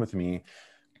checking in with me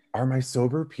are my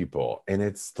sober people. And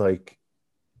it's like,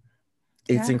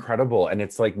 it's incredible. And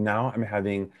it's like, now I'm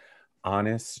having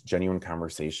honest, genuine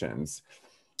conversations.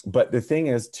 But the thing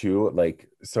is too, like,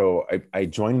 so I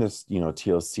joined this,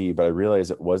 TLC, but I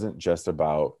realized it wasn't just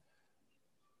about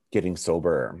getting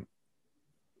sober.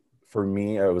 For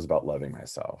me, it was about loving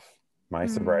myself. My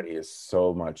sobriety is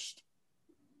so much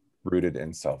rooted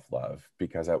in self-love,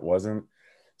 because I wasn't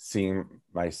seeing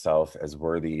myself as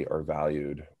worthy or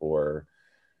valued or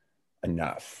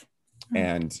enough.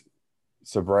 And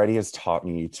sobriety has taught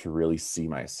me to really see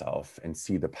myself and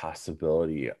see the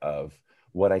possibility of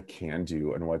what I can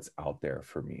do and what's out there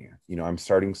for me. I'm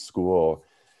starting school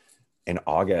in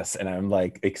August, and I'm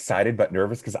like excited but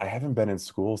nervous because I haven't been in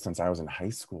school since I was in high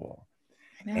school.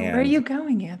 I know. Where are you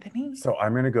going, Anthony? So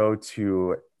I'm going to go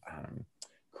to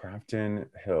Crafton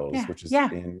Hills, which is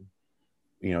in,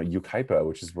 Yucaipa,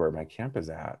 which is where my camp is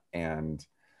at. And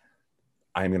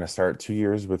I'm going to start 2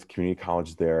 years with community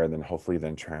college there, and then hopefully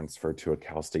then transfer to a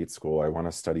Cal State school. I want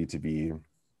to study to be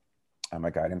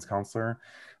a guidance counselor.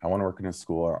 I want to work in a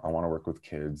school. I want to work with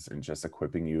kids and just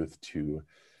equipping youth to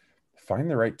find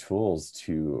the right tools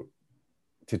to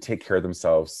take care of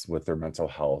themselves with their mental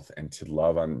health, and to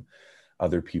love on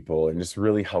other people, and just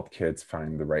really help kids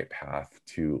find the right path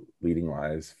to leading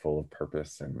lives full of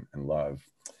purpose and love.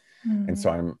 And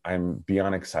so I'm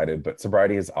beyond excited, but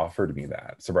sobriety has offered me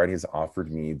that. Sobriety has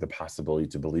offered me the possibility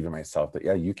to believe in myself that,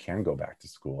 yeah, you can go back to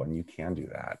school and you can do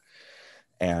that.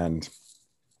 And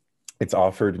it's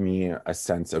offered me a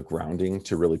sense of grounding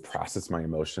to really process my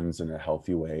emotions in a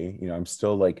healthy way. I'm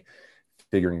still like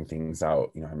figuring things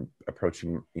out. I'm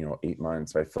approaching, 8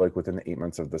 months, but I feel like within the 8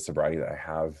 months of the sobriety that I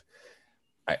have,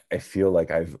 I feel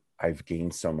like I've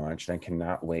gained so much, and I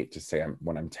cannot wait to say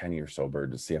when I'm 10 years sober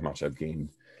to see how much I've gained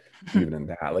even in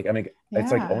that. Like, I mean,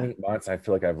 it's like only 8 months. I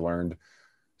feel like I've learned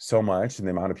so much, and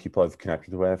the amount of people I've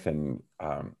connected with, and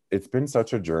it's been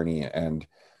such a journey, and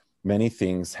many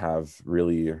things have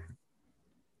really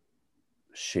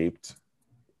shaped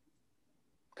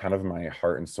kind of my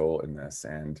heart and soul in this.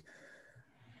 And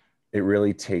it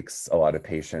really takes a lot of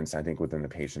patience. I think within the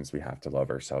patience, we have to love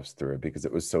ourselves through it, because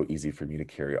it was so easy for me to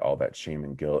carry all that shame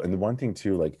and guilt. And the one thing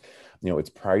too, like, it's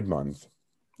Pride Month.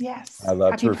 Yes. I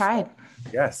love Happy Pride.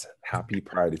 Yes. Happy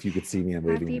Pride. If you could see me, I'm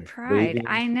waving. Happy Pride.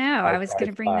 I know. I was going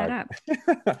to bring that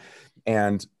up.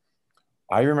 And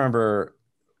I remember,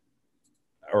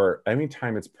 or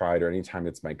anytime it's Pride, or anytime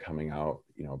it's my coming out,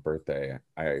 birthday,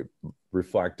 I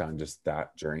reflect on just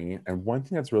that journey. And one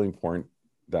thing that's really important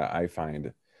that I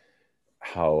find,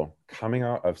 how coming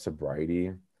out of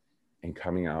sobriety and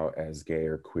coming out as gay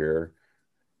or queer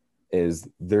is,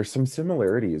 there's some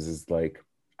similarities. Is like,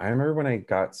 I remember when I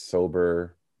got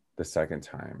sober the second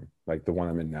time, like the one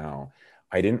I'm in now,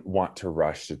 I didn't want to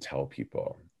rush to tell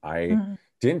people. I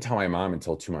didn't tell my mom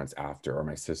until 2 months after, or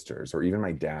my sisters, or even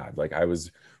my dad. Like, I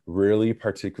was really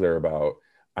particular about,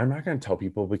 I'm not going to tell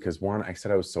people, because one, I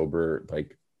said I was sober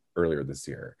like earlier this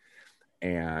year,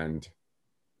 and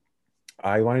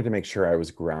I wanted to make sure I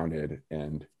was grounded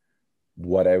in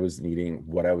what I was needing,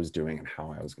 what I was doing, and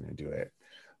how I was going to do it.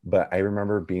 But I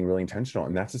remember being really intentional.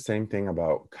 And that's the same thing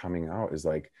about coming out, is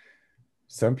like,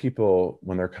 some people,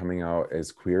 when they're coming out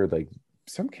as queer, like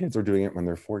some kids are doing it when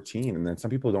they're 14, and then some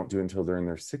people don't do it until they're in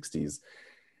their 60s.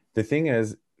 The thing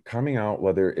is, coming out,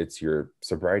 whether it's your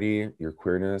sobriety, your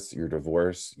queerness, your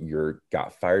divorce, you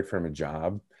got fired from a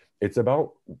job, it's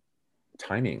about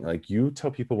timing. Like, you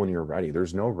tell people when you're ready.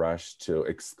 There's no rush to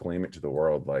exclaim it to the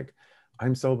world, like,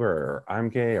 I'm sober, or I'm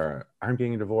gay, or I'm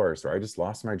getting a divorce, or I just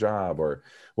lost my job, or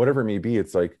whatever it may be.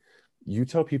 It's like, you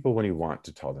tell people when you want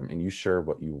to tell them, and you share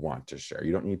what you want to share.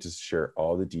 You don't need to share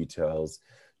all the details.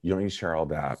 You don't need to share all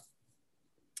that.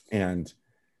 But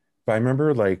I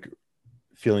remember, like,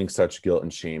 feeling such guilt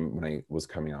and shame when I was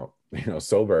coming out,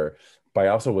 sober, but I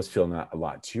also was feeling that a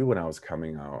lot too when I was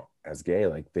coming out as gay.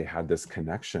 Like they had this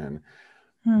connection,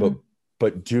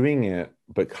 but doing it,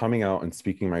 but coming out and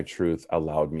speaking my truth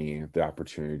allowed me the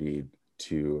opportunity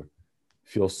to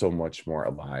feel so much more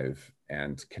alive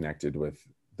and connected with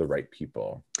the right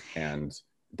people. And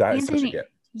that is such a gift.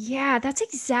 Yeah, that's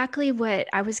exactly what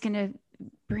I was going to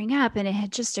bring up. And it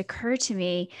had just occurred to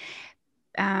me,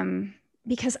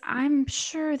 because I'm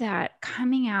sure that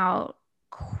coming out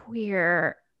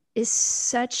queer is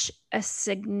such a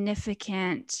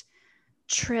significant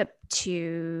trip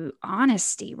to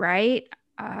honesty, right?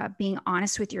 Being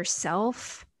honest with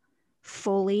yourself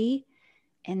fully,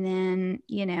 and then,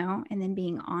 and then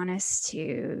being honest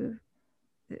to,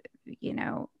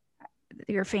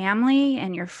 your family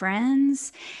and your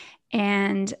friends.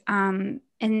 And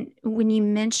when you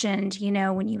mentioned,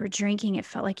 when you were drinking, it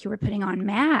felt like you were putting on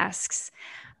masks.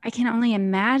 I can only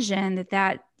imagine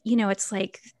that, it's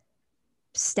like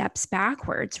steps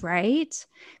backwards, right?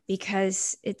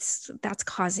 Because that's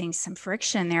causing some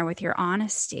friction there with your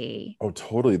honesty. Oh,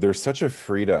 totally. There's such a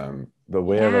freedom. The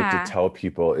way I like to tell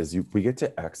people is we get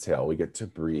to exhale, we get to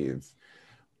breathe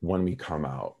when we come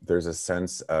out. There's a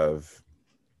sense of,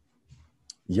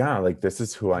 like, this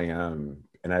is who I am.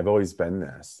 And I've always been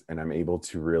this. And I'm able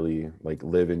to really like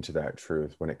live into that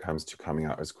truth when it comes to coming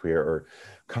out as queer or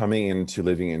coming into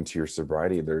living into your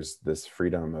sobriety. There's this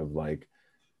freedom of like,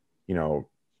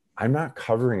 I'm not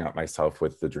covering up myself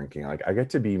with the drinking. Like I get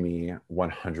to be me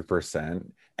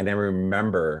 100%. And I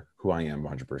remember who I am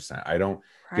 100%. I don't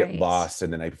get lost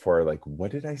in the night before, like,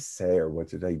 what did I say or what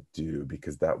did I do?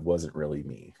 Because that wasn't really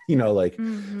me.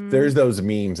 There's those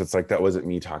memes. It's like, that wasn't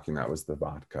me talking. That was the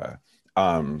vodka.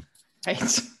 Right.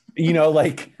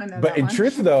 But in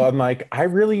truth though, I'm like,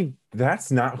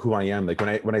 that's not who I am. Like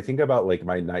when I think about like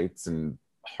my nights and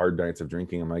hard nights of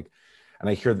drinking, I'm like, and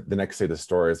I hear the next day the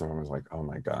stories, and I was like, oh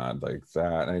my God, like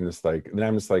that. And I'm just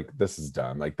like, this is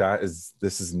done. Like this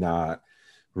is not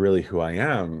really who I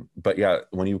am. But yeah,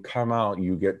 when you come out,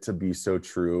 you get to be so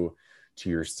true to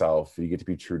yourself. You get to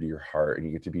be true to your heart, and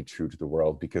you get to be true to the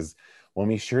world. Because when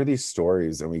we share these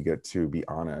stories and we get to be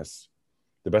honest,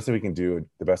 the best thing we can do,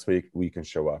 the best way we can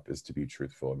show up is to be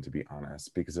truthful and to be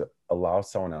honest, because it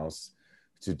allows someone else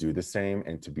to do the same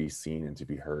and to be seen and to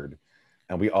be heard.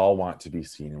 And we all want to be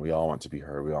seen and we all want to be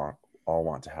heard. We all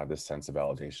want to have this sense of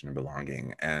validation and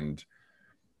belonging. And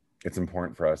it's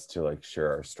important for us to like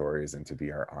share our stories and to be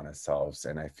our honest selves.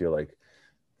 And I feel like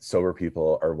sober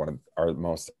people are the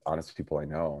most honest people I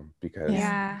know, because they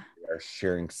are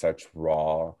sharing such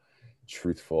raw,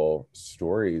 truthful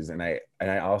stories. And I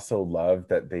also love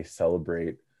that they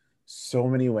celebrate so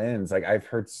many wins. Like I've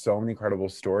heard so many incredible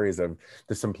stories of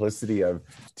the simplicity of,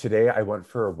 today I went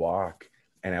for a walk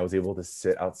and I was able to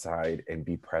sit outside and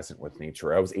be present with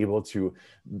nature. I was able to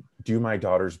do my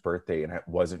daughter's birthday and I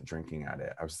wasn't drinking at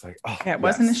it. I was like, oh, yeah, it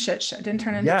wasn't a shit show. It didn't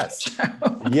turn into a shit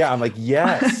show. Yeah, I'm like,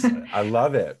 yes, I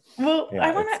love it. Well, yeah,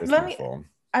 I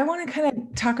want to kind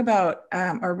of talk about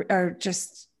or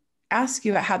just ask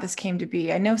you about how this came to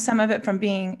be. I know some of it from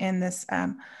being in this,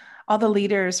 all the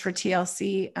leaders for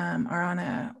TLC are on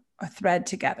a thread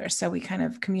together. So we kind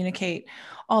of communicate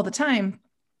all the time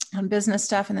on business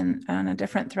stuff and then on a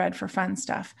different thread for fun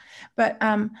stuff. But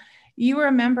you were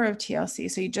a member of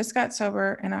TLC. So you just got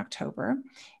sober in October,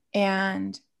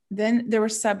 and then there were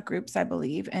subgroups, I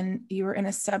believe, and you were in a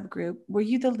subgroup. Were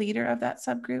you the leader of that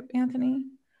subgroup, Anthony?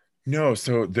 No.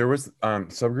 So there was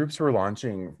subgroups were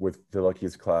launching with the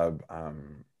Luckiest Club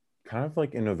kind of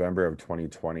like in November of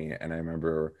 2020. And I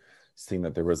remember seeing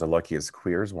that there was a Luckiest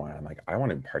Queers one. I'm like, I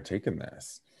want to partake in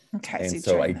this. Okay. And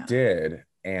so I did.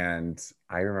 And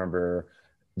I remember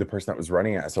the person that was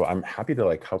running it. So I'm happy to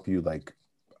like help you like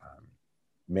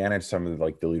manage some of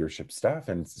like the leadership stuff.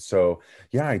 And so,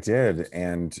 yeah, I did.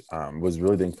 And was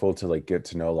really thankful to like get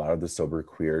to know a lot of the sober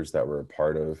queers that were a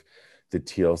part of the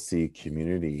TLC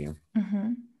community.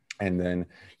 Mm-hmm. And then,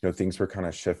 things were kind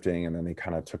of shifting, and then they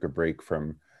kind of took a break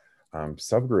from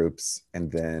subgroups.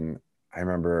 And then I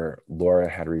remember Laura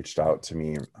had reached out to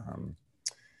me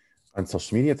on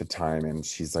social media at the time, and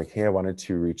she's like, hey, I wanted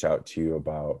to reach out to you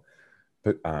about,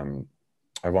 but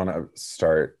I want to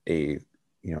start a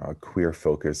queer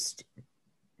focused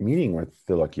meeting with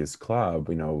the Luckiest Club.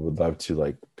 Would love to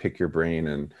like pick your brain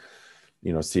and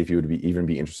see if you would even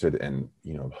be interested in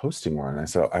hosting one. And I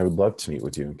said, I would love to meet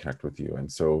with you and connect with you. And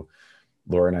so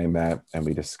Laura and I met, and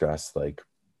we discussed like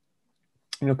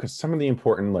because some of the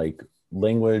important like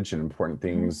language and important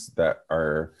things that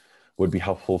would be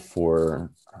helpful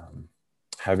for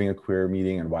having a queer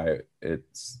meeting, and why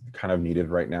it's kind of needed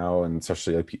right now, and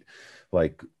especially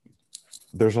like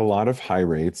there's a lot of high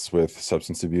rates with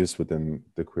substance abuse within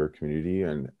the queer community,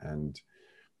 and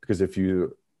because if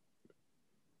you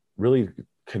really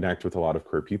connect with a lot of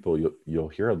queer people, you'll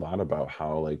hear a lot about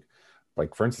how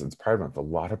like for instance, Pride Month, a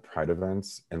lot of Pride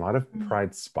events and a lot of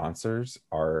Pride sponsors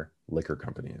are liquor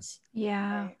companies.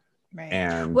 Yeah. Right.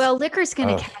 And well, liquor's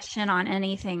going to cash in on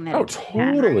anything that it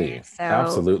can, totally. right? So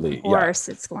Absolutely. of course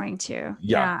it's going to.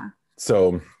 Yeah.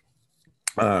 So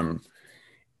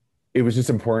it was just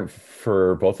important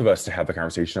for both of us to have the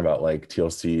conversation about like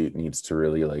TLC needs to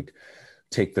really like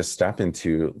take this step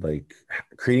into like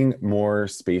creating more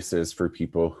spaces for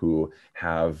people who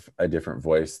have a different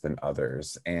voice than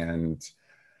others. And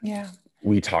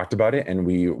we talked about it, and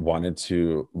we wanted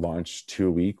to launch 2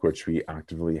 a week, which we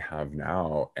actively have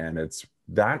now. And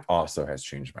that also has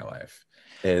changed my life.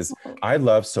 Is I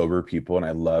love sober people and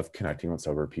I love connecting with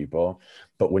sober people,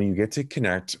 but when I get to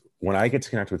connect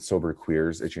with sober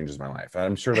queers, it changes my life. And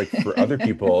I'm sure like for other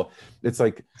people, it's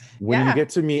like when you get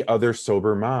to meet other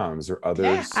sober moms or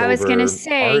other sober I was going to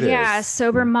say, artists,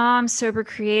 sober moms, sober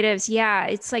creatives. Yeah.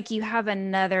 It's like you have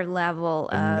another level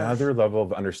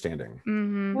of understanding.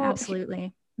 Well,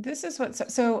 absolutely. This is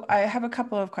so I have a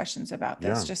couple of questions about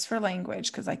this just for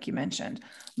language. Cause like you mentioned,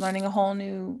 learning a whole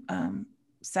new,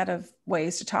 set of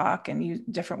ways to talk and use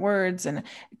different words and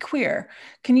queer.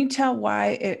 Can you tell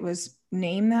why it was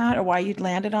named that, or why you'd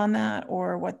landed on that,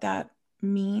 or what that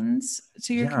means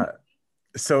to your community?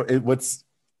 So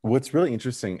what's really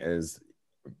interesting is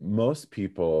most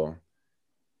people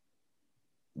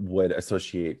would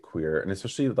associate queer, and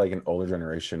especially like an older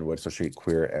generation would associate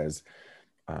queer as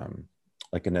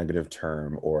like a negative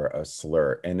term or a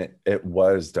slur. And it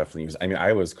was definitely used. I mean,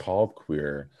 I was called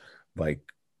queer like,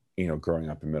 growing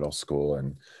up in middle school,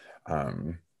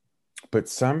 and but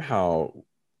somehow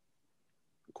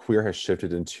queer has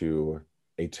shifted into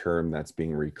a term that's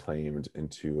being reclaimed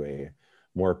into a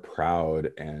more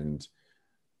proud and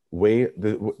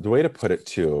the way to put it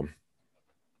too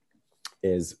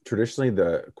is traditionally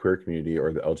the queer community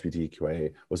or the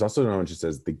LGBTQIA was also known just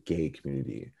as the gay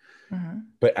community.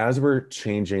 But as we're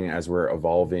changing, as we're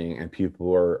evolving, and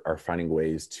people are finding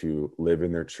ways to live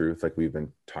in their truth, like we've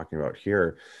been talking about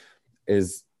here,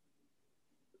 is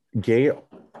gay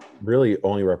really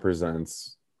only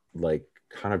represents like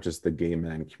kind of just the gay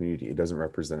men community. It doesn't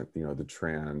represent, the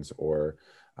trans or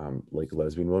like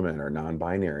lesbian women or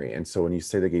non-binary. And so when you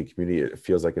say the gay community, it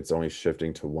feels like it's only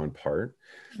shifting to one part.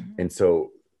 And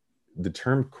so the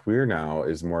term queer now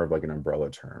is more of like an umbrella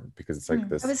term, because it's like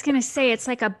this. I was going to say it's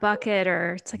like a bucket,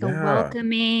 or it's like a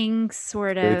welcoming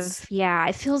sort of,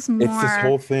 it feels more. It's this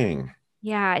whole thing.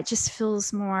 Yeah, it just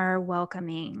feels more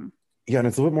welcoming. Yeah, and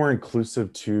it's a little bit more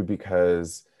inclusive too,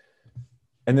 because,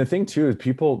 and the thing too is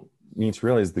people need to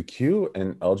realize the Q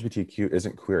in LGBTQ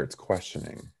isn't queer, it's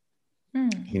questioning.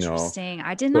 Interesting.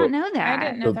 I did not know that. I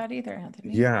didn't know that either,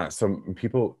 Anthony. Yeah, so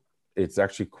people, it's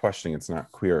actually questioning, it's not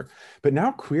queer. But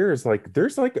now queer is like,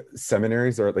 there's like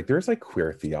seminaries, or like there's like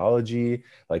queer theology,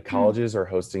 like colleges are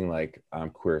hosting like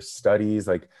queer studies.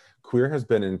 Like queer has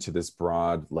been into this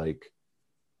broad, like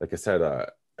I said,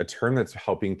 a term that's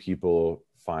helping people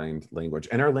find language.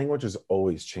 And our language is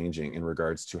always changing in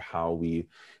regards to how we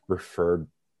refer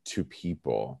to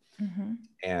people.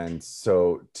 And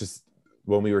so just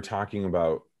when we were talking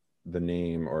about the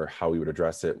name or how we would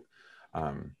address it,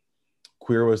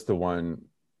 queer was the one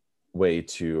way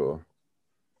to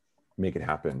make it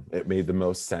happen. It made the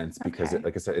most sense because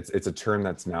like I said, it's a term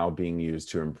that's now being used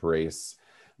to embrace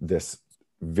this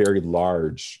very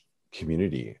large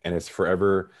community, and it's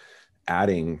forever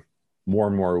adding more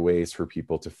and more ways for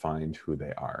people to find who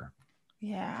they are.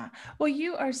 Yeah. Well,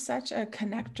 you are such a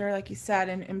connector, like you said,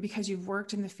 and because you've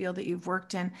worked in the field that you've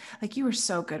worked in, like you were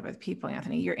so good with people,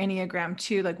 Anthony. Your Enneagram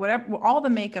too, like whatever, all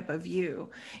the makeup of you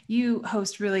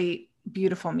host really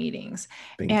beautiful meetings.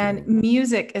 Thank you.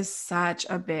 Music is such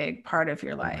a big part of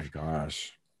your life.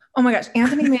 Oh my gosh.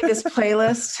 Anthony made this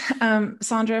playlist,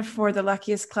 Sandra, for the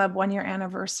Luckiest Club 1-year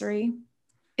anniversary.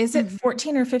 Is it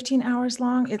 14 or 15 hours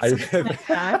long? It's like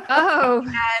that.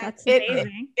 That's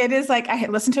amazing. It is like, I had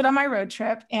listened to it on my road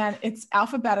trip, and it's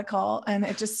alphabetical, and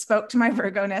it just spoke to my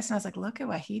Virgo-ness. And I was like, look at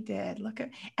what he did.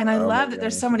 And I love that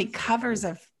there's so many covers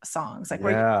of songs, like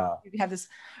where you have this,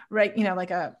 right,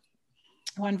 like a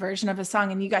one version of a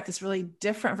song, and you got this really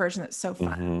different version that's so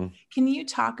fun. Can you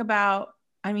talk about,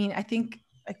 I think,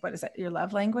 like, what is that? Your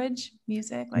love language,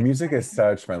 music? Like, music is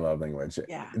such my love language.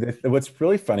 Yeah. What's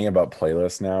really funny about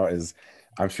playlists now is,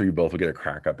 I'm sure you both will get a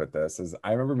crack up at this, is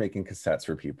I remember making cassettes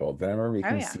for people. Then I remember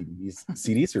making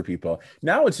CDs for people.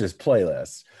 Now it's just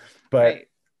playlists. But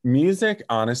music,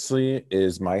 honestly,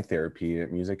 is my therapy.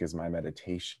 Music is my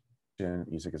meditation.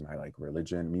 Music is my like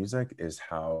religion. Music is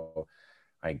how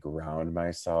I ground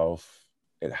myself.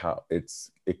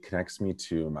 It connects me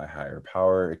to my higher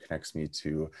power. It connects me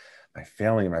to my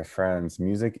family, my friends.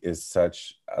 Music is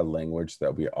such a language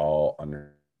that we all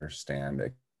understand.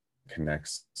 It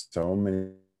connects so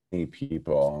many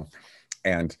people.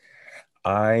 And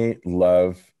I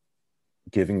love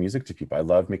giving music to people. I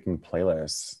love making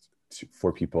playlists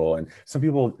for people. And some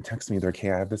people text me, they're like,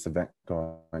 hey, I have this event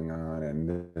going on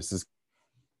and this is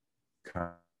kind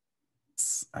of,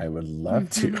 I would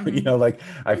love to, like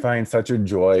I find such a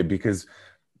joy because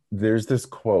there's this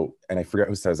quote, and I forget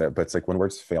who says it, but it's like, when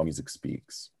words fail, music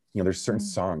speaks. There's certain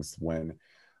songs when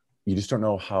you just don't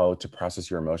know how to process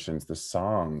your emotions. The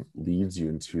song leads you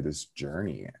into this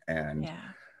journey. And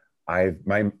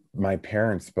my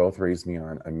parents both raised me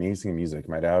on amazing music.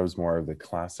 My dad was more of the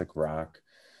classic rock,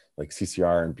 like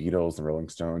CCR and Beatles and Rolling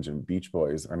Stones and Beach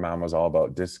Boys. My mom was all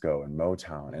about disco and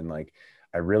Motown. And like,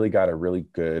 I really got a really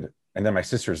good, and then my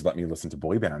sisters let me listen to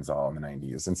boy bands all in the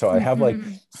 90s. And so I have like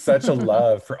such a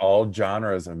love for all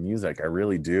genres of music. I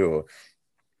really do.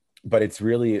 But it's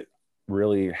really,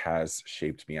 really has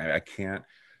shaped me. I can't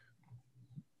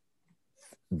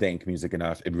thank music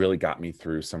enough. It really got me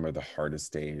through some of the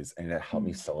hardest days, and it helped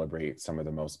me celebrate some of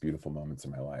the most beautiful moments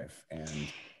in my life. And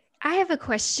I have a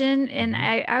question, and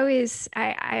I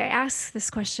ask this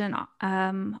question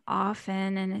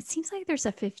often, and it seems like there's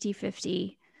a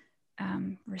 50-50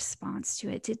 response to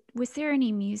it. Was there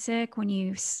any music when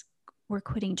you were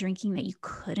quitting drinking that you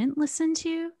couldn't listen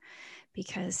to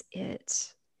because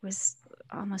it was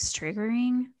almost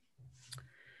triggering?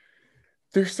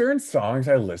 There's certain songs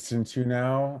I listen to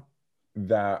now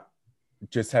that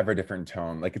just have a different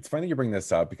tone. Like, it's funny you bring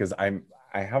this up because I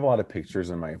have a lot of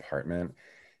pictures in my apartment,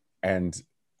 and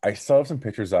I still have some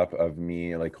pictures up of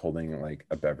me like holding like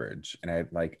a beverage, and I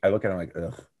look at it like,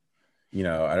 ugh,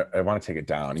 I want to take it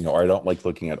down, or I don't like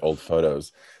looking at old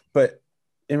photos. But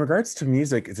in regards to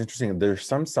music, it's interesting. There's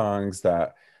some songs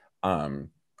that I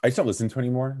just don't listen to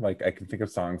anymore. Like, I can think of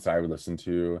songs that I would listen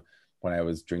to when I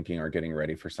was drinking or getting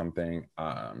ready for something.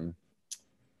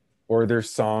 Or there's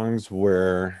songs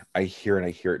where I hear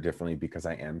it differently because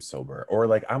I am sober. Or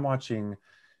like I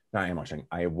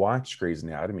watch Grey's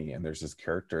Anatomy, and there's this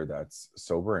character that's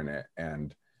sober in it.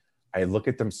 And I look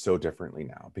at them so differently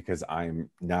now because I'm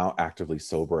now actively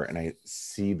sober, and I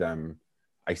see them.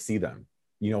 I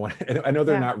know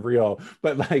they're not real,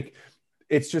 but like,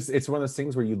 it's one of those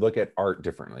things where you look at art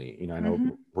differently. I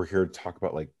know we're here to talk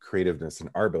about like creativeness and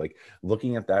art, but like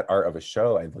looking at that art of a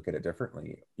show, I look at it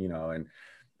differently,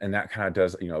 and that kind of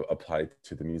does, apply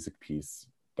to the music piece.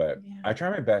 But I try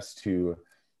my best to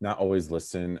not always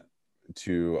listen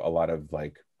to a lot of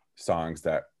like songs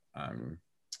that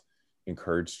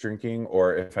encourage drinking,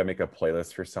 or if I make a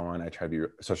playlist for someone, I try to be,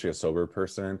 especially a sober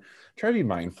person, try to be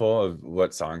mindful of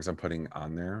what songs I'm putting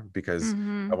on there, because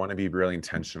I want to be really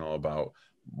intentional about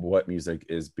what music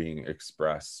is being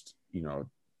expressed, to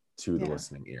the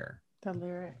listening ear. The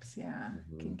lyrics,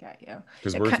 can get you.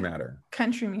 Because words matter.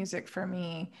 Country music for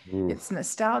me, it's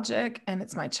nostalgic and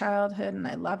it's my childhood, and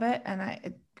I love it. And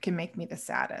it can make me the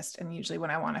saddest. And usually when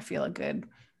I want to feel a good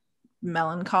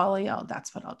melancholy,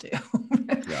 that's what I'll do.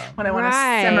 When I want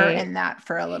to simmer in that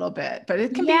for a little bit. But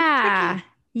it can be tricky.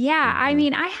 Yeah. I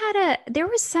mean, there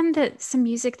was some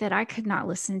music that I could not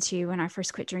listen to when I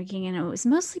first quit drinking. And it was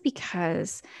mostly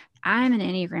because I'm an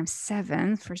Enneagram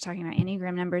 7, if we're talking about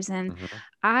Enneagram numbers. And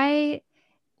I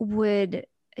would,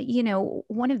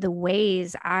 one of the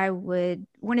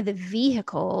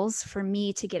vehicles for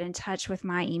me to get in touch with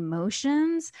my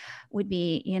emotions would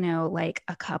be, like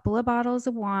a couple of bottles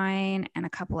of wine and a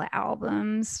couple of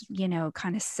albums,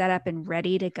 kind of set up and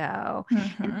ready to go.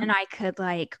 And then I could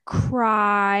like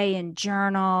cry and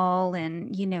journal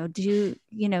and,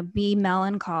 be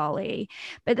melancholy.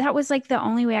 But that was like the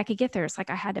only way I could get there. It's like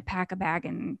I had to pack a bag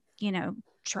and,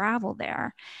 travel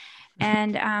there.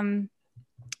 And,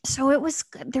 so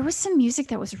there was some music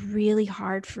that was really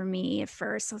hard for me at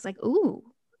first. I was like, ooh,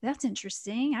 that's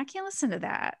interesting. I can't listen to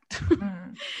that.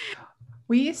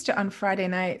 We used to, on Friday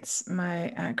nights,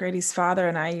 my Grady's father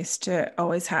and I used to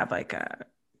always have like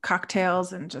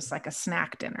cocktails and just like a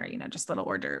snack dinner, just little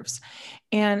hors d'oeuvres.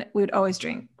 And we would always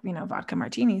drink, vodka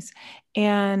martinis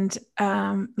and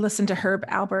listen to Herb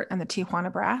Albert and the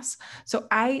Tijuana Brass. So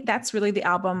that's really the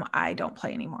album I don't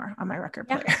play anymore on my record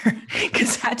player,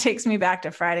 because that takes me back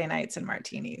to Friday nights and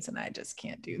martinis, and I just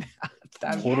can't do that.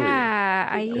 Totally.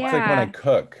 It's like when I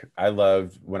cook, I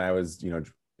loved when I was,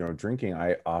 drinking,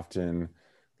 I often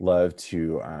love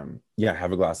to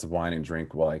have a glass of wine and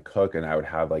drink while I cook. And I would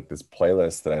have like this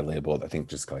playlist that I labeled, I think,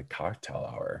 just like cocktail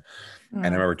hour. And I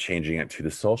remember changing it to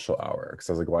the social hour because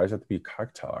I was like, why does it have to be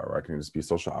cocktail hour? Why can't it just be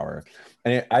social hour?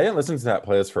 And I didn't listen to that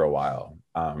playlist for a while.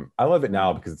 I love it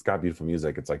now because it's got beautiful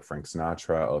music. It's like Frank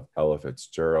Sinatra, Ella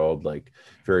Fitzgerald, like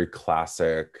very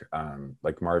classic,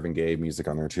 like Marvin Gaye music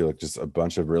on there too, like just a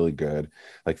bunch of really good,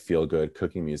 like feel good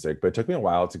cooking music. But it took me a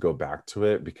while to go back to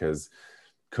it because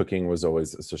cooking was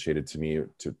always associated to me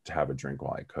to have a drink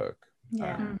while I cook.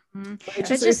 Yeah.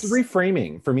 It's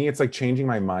reframing for me. It's like changing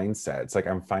my mindset. It's like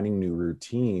I'm finding new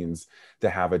routines to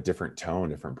have a different tone,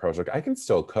 different approach. Like I can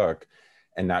still cook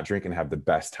and not drink and have the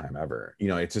best time ever. You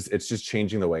know, it's just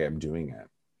changing the way I'm doing it.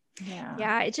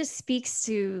 Yeah, it just speaks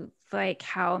to like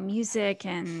how music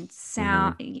and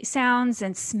sounds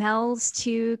and smells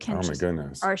too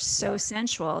are so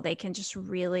sensual. They can just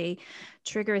really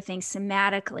trigger things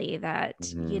somatically that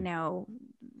you know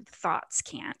thoughts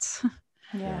can't.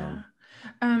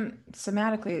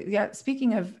 Somatically,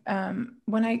 speaking of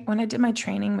when I did my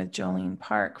training with Jolene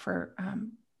Park for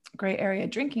gray area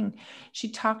drinking, she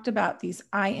talked about these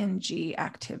ing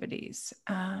activities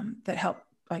that help,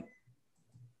 like,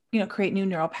 create new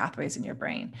neural pathways in your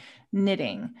brain: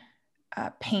 knitting,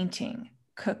 painting,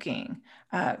 cooking,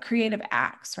 creative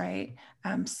acts, right?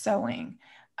 Sewing.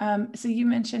 So you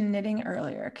mentioned knitting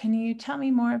earlier. Can you tell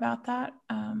me more about that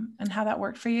and how that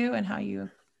worked for you and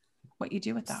what you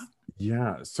do with that?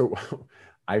 Yeah. So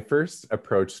I first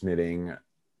approached knitting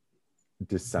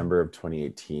December of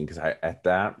 2018 because at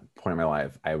that point in my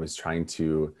life, I was trying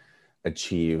to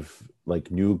achieve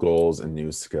like new goals and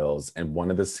new skills. And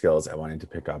one of the skills I wanted to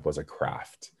pick up was a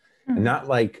craft. And not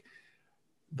like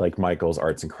Michael's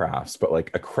arts and crafts, but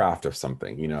like a craft of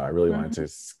something. I really wanted to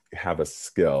have a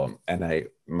skill. And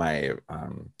my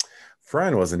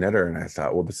friend was a knitter, and I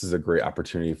thought, well, this is a great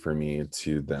opportunity for me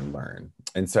to then learn.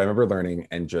 And so I remember learning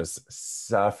and just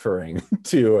suffering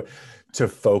to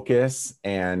focus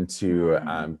and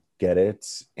to get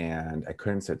it. And I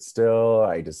couldn't sit still.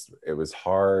 It was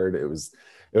hard. It was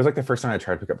like the first time I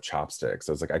tried to pick up chopsticks.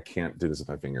 I was like, I can't do this with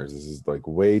my fingers. This is like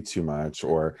way too much.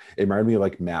 Or it reminded me of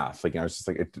like math. Like I was just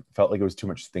like, it felt like it was too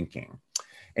much thinking.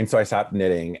 And so I stopped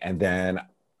knitting. And then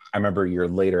I remember a year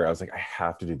later, I was like, I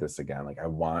have to do this again. Like I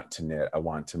want to knit. I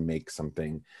want to make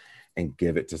something and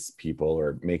give it to people,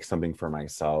 or make something for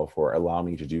myself, or allow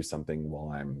me to do something while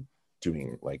I'm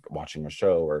doing, like watching a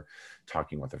show or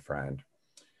talking with a friend.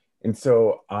 And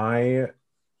so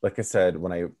like I said,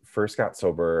 when I first got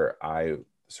sober, I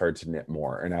started to knit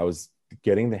more, and I was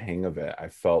getting the hang of it. I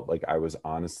felt like I was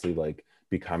honestly like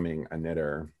becoming a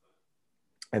knitter.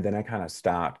 And then I kind of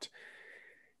stopped.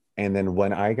 And then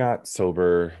when I got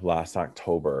sober last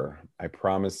October, I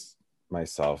promised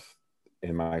myself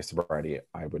in my sobriety,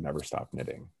 I would never stop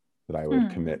knitting, that I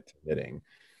would commit to knitting,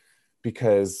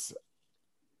 because,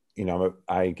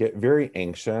 I get very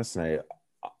anxious and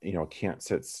I can't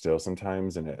sit still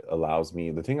sometimes. And it allows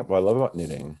me, what I love about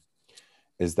knitting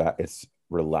is that it's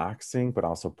relaxing, but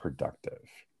also productive,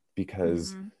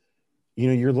 because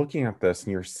you're looking at this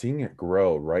and you're seeing it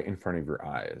grow right in front of your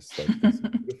eyes, like this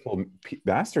beautiful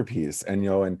masterpiece. And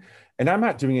and I'm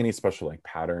not doing any special like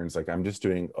patterns, like I'm just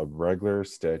doing a regular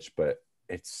stitch, but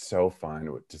it's so fun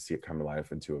to see it come to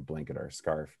life into a blanket or a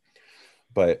scarf.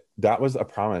 But that was a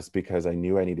promise, because I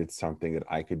knew I needed something that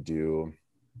I could do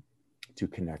to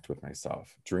connect with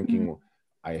myself. Drinking,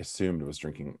 I assumed was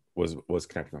connecting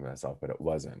with myself, but it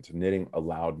wasn't. Knitting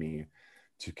allowed me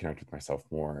to connect with myself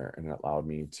more, and it allowed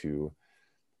me to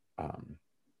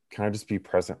kind of just be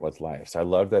present with life. So I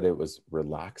love that it was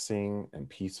relaxing and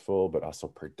peaceful, but also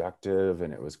productive,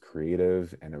 and it was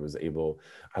creative, and I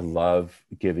love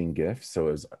giving gifts. So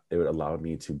it allowed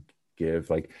me to give,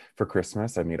 like for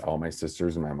Christmas, I made all my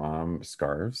sisters and my mom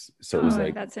scarves. So it was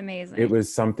like, that's amazing. It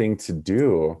was something to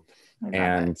do.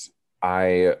 And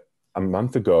a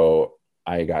month ago,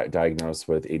 I got diagnosed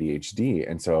with ADHD.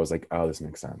 And so I was like, oh, this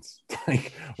makes sense.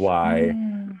 Like why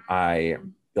I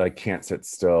like can't sit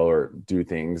still or do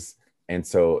things. And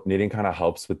so knitting kind of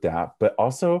helps with that. But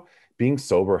also being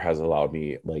sober has allowed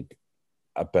me like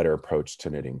a better approach to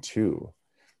knitting too.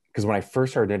 Because when I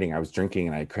first started knitting, I was drinking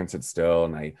and I couldn't sit still,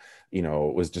 and I,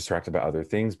 was distracted by other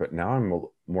things. But now I'm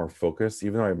more focused.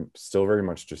 Even though I'm still very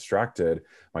much distracted,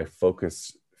 my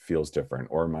focus feels different,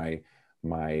 or my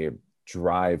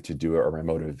drive to do it, or my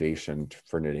motivation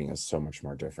for knitting is so much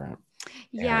more different.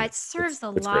 Yeah, And it serves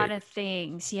a it's lot great. of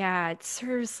things. Yeah, it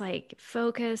serves like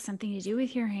focus, something to do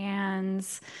with your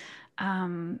hands,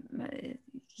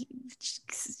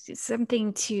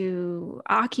 something to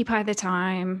occupy the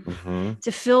time,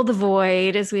 to fill the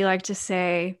void, as we like to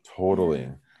say. Totally.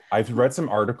 I've read some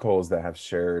articles that have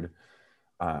shared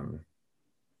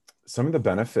some of the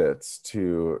benefits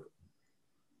to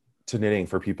knitting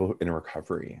for people in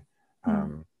recovery.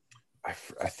 I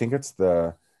think it's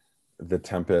the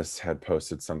Tempest had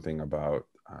posted something about,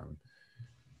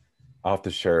 I'll have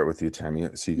to share it with you, Tammy,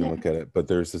 so you can look at it. But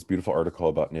there's this beautiful article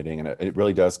about knitting, and it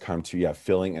really does come to,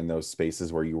 filling in those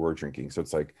spaces where you were drinking. So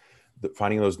it's like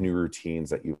finding those new routines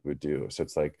that you would do. So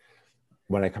it's like,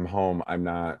 when I come home, I'm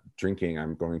not drinking,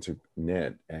 I'm going to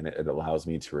knit, and it allows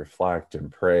me to reflect and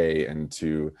pray and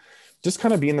to just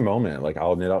kind of be in the moment. Like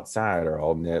I'll knit outside, or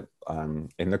I'll knit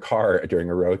in the car during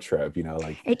a road trip,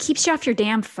 like it keeps you off your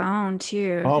damn phone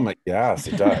too. Oh my, yes,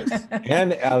 it does. And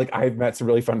like I've met some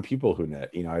really fun people who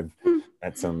knit, I've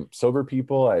met some sober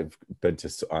people. I've been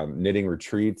to knitting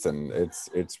retreats, and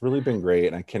it's really been great.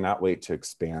 And I cannot wait to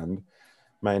expand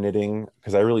my knitting,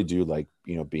 because I really do like,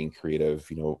 being creative,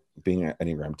 being an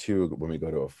Enneagram 2, when we go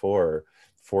to a 4,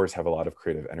 4s have a lot of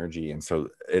creative energy. And so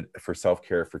for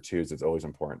self-care for 2s, it's always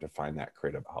important to find that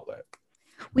creative outlet.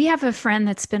 We have a friend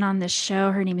that's been on this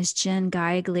show. Her name is Jen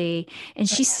Geigley, and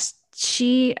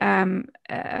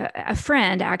a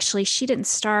friend, actually, she didn't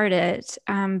start it,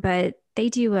 but they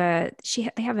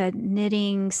have a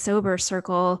knitting sober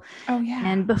circle. Oh yeah.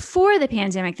 And before the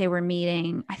pandemic, they were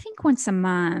meeting, I think, once a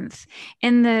month,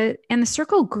 and the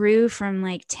circle grew from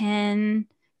like 10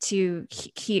 to,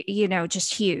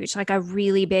 just huge, like a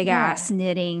really big ass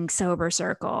knitting sober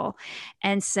circle.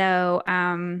 And so,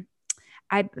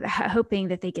 I'm hoping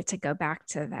that they get to go back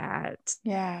to that.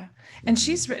 Yeah. And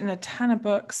she's written a ton of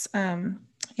books. Jen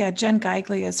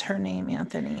Geigley is her name,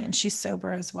 Anthony, and she's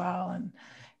sober as well. And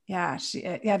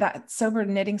that sober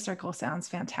knitting circle sounds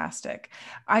fantastic.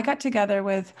 I got together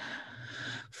with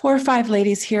 4 or 5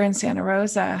 ladies here in Santa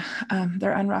Rosa.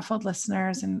 They're Unruffled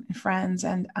listeners and friends.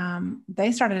 And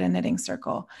they started a knitting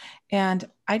circle, and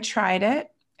I tried it.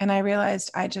 And I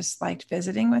realized I just liked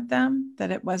visiting with them,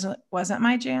 that it wasn't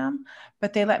my jam,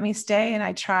 but they let me stay, and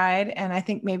I tried. And I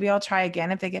think maybe I'll try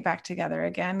again if they get back together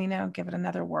again, give it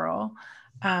another whirl.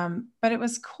 But it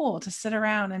was cool to sit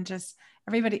around and just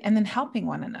everybody, and then helping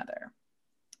one another.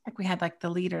 Like we had like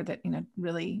the leader that,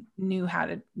 really knew how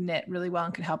to knit really well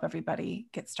and could help everybody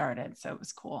get started. So it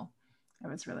was cool. It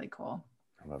was really cool.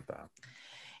 I love that.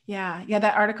 Yeah.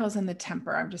 That article is in the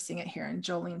Temper. I'm just seeing it here. And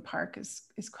Jolene Park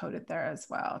is quoted there as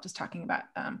well. Just talking about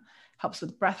helps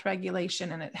with breath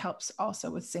regulation, and it helps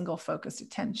also with single focused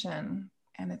attention.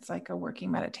 And it's like a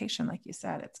working meditation, like you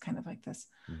said. It's kind of like this.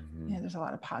 There's a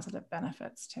lot of positive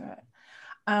benefits to it.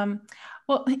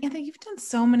 Well, Anthony, you've done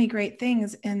so many great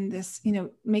things in this,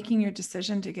 making your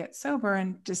decision to get sober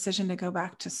and decision to go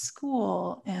back to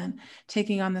school and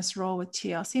taking on this role with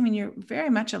TLC. I mean, you're very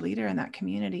much a leader in that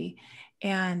community.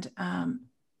 And I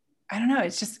don't know,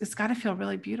 it's got to feel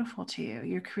really beautiful to you.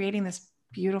 You're creating this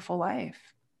beautiful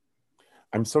life.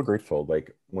 I'm so grateful.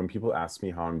 Like when people ask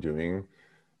me how I'm doing,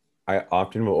 I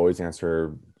often will always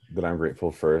answer that I'm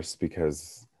grateful first,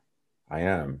 because I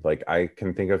am. Like I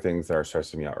can think of things that are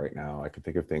stressing me out right now. I can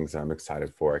think of things that I'm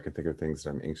excited for. I can think of things that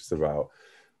I'm anxious about.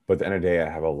 But at the end of the day, I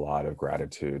have a lot of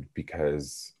gratitude,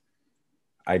 because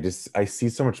I see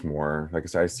so much more. Like I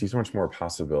said, I see so much more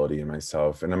possibility in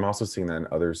myself. And I'm also seeing that in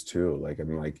others too. Like,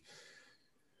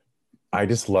 I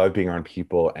just love being around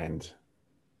people and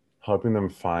helping them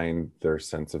find their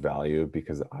sense of value,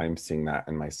 because I'm seeing that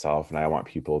in myself, and I want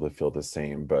people to feel the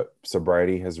same. But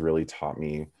sobriety has really taught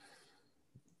me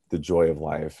the joy of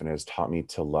life, and has taught me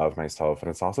to love myself. And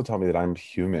it's also taught me that I'm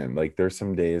human. Like there's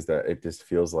some days that it just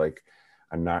feels like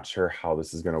I'm not sure how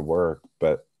this is going to work,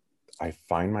 but I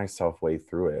find myself way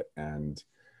through it. And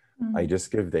I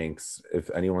just give thanks. If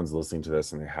anyone's listening to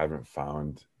this and they haven't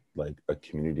found like a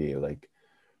community, like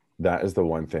that is the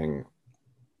one thing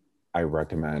I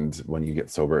recommend when you get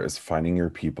sober, is finding your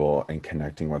people and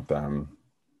connecting with them,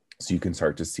 so you can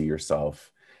start to see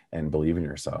yourself and believe in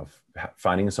yourself.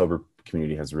 Finding a sober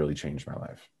community has really changed my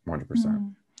life,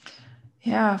 100%.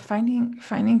 Yeah,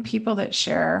 finding people that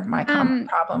share my common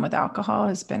problem with alcohol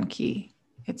has been key.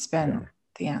 It's been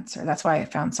the answer. That's why I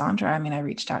found Sandra. I mean, I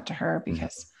reached out to her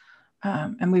because,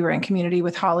 and we were in community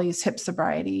with Holly's Hip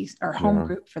Sobriety, our home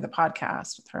group for the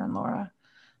podcast with her and Laura.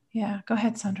 Yeah, go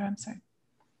ahead, Sandra. I'm sorry.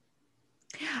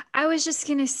 I was just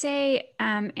going to say,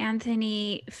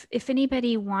 Anthony, if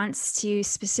anybody wants to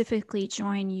specifically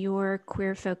join your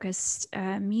queer-focused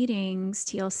meetings,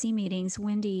 TLC meetings,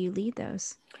 when do you lead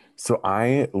those? So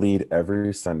I lead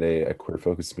every Sunday a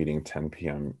queer-focused meeting, 10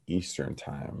 p.m. Eastern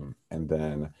time. And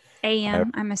then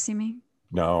AM, I'm assuming?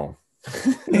 No.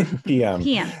 PM.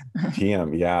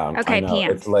 PM, yeah. Okay, I know.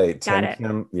 PM. It's late. Got 10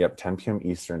 p.m. Yep, 10 p.m.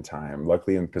 Eastern time.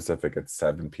 Luckily in Pacific, it's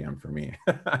 7 p.m. for me.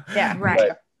 Yeah,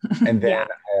 right. And then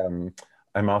Yeah.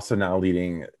 I'm also now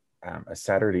leading a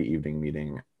Saturday evening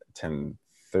meeting,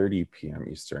 10:30 p.m.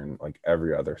 Eastern, like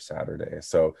every other Saturday.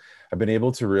 So I've been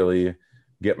able to really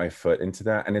get my foot into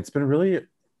that. And it's been really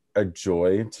a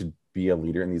joy to be a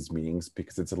leader in these meetings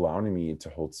because it's allowing me to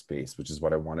hold space, which is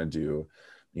what I want to do,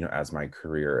 you know, as my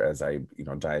career, as I, you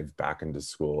know, dive back into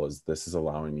school. Is this is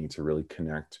allowing me to really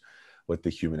connect with the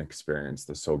human experience,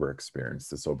 the sober experience,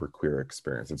 the sober queer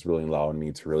experience. It's really allowing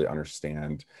me to really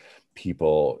understand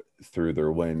people through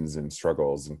their wins and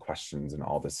struggles and questions and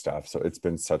all this stuff. So it's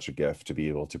been such a gift to be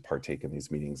able to partake in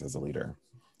these meetings as a leader.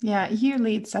 Yeah, you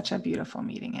lead such a beautiful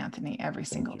meeting, Anthony, every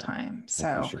single time. I So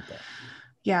appreciate that.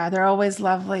 yeah, they're always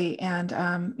lovely.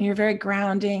 And you're very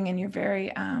grounding, and you're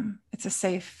very, it's a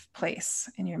safe place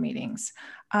in your meetings.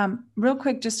 Real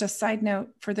quick, just a side note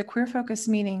for the queer focus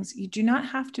meetings, you do not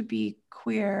have to be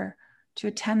queer to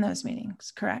attend those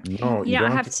meetings, correct? No, You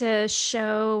don't have to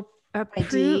show a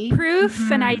ID?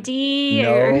 proof, an ID.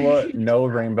 No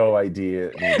rainbow ID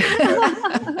needed.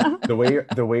 But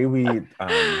the way we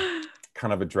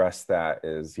kind of address that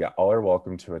is, yeah, all are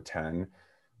welcome to attend,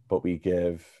 but we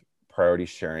give priority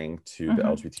sharing to the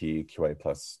LGBTQI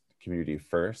plus community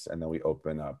first, and then we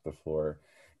open up the floor.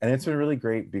 And it's been really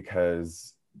great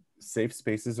because safe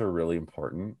spaces are really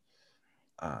important,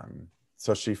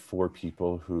 especially for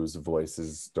people whose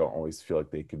voices don't always feel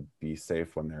like they could be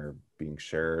safe when they're being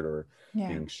shared or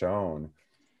being shown.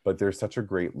 But there's such a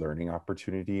great learning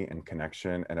opportunity and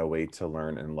connection and a way to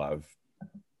learn and love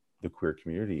the queer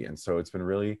community. And so it's been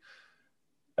really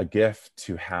a gift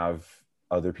to have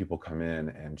other people come in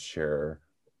and share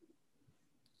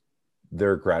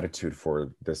their gratitude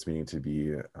for this meeting to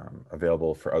be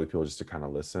available for other people just to kind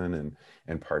of listen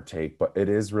and partake. But it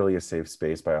is really a safe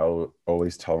space. But I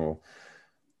always tell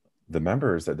the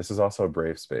members that this is also a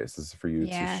brave space. This is for you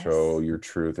to show your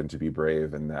truth and to be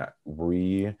brave, and that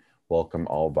we welcome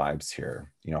all vibes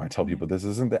here. You know, I tell people this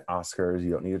isn't the Oscars.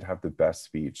 You don't need to have the best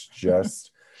speech.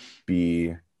 Just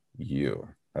be you.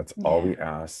 That's all we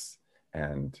ask.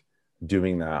 And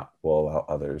doing that will allow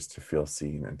others to feel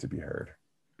seen and to be heard.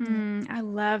 I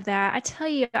love that. I tell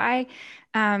you, I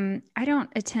don't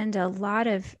attend a lot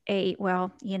of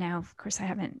well, you know, of course I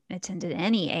haven't attended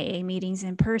any AA meetings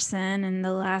in person in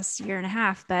the last year and a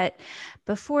half, but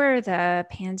before the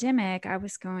pandemic, I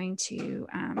was going to,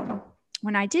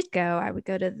 when I did go, I would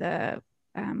go to the,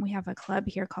 we have a club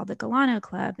here called the Galano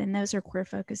Club, and those are queer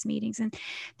focused meetings, and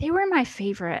they were my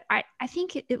favorite. I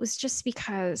think it was just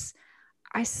because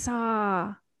I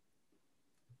saw,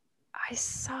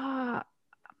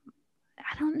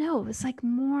 I don't know, it was like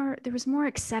there was more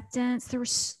acceptance. There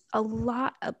was a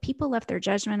lot of people left their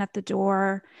judgment at the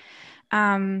door.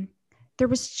 There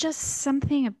was just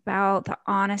something about the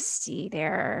honesty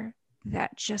there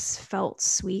that just felt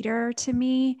sweeter to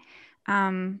me.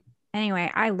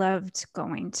 Anyway, I loved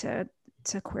going to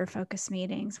queer focus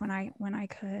meetings when I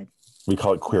could. We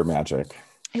call it queer magic.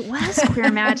 It was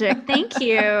queer magic. Thank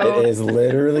you. It is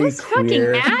literally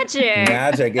queer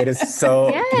magic. It is so.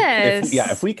 Yes.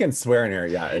 If we can swear in here,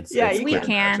 it's we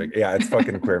can. Magic. Yeah, it's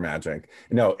fucking queer magic.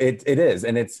 No, it is,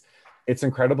 and it's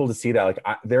incredible to see that. Like,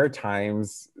 there are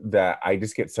times that I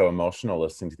just get so emotional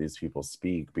listening to these people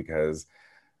speak because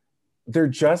they're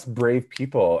just brave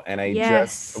people, and I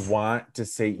just want to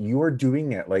say, you are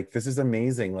doing it. Like, this is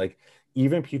amazing. Like,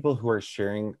 even people who are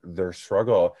sharing their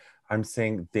struggle, I'm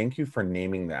saying thank you for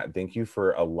naming that. Thank you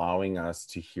for allowing us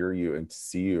to hear you and to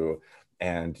see you.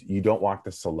 And you don't walk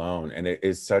this alone. And it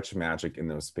is such magic in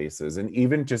those spaces. And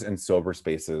even just in sober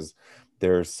spaces,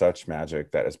 there's such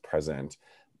magic that is present.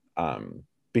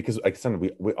 Because like I said,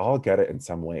 we all get it in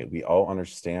some way. We all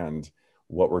understand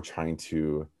what we're trying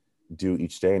to do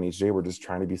each day. And each day we're just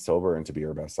trying to be sober and to be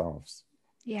our best selves.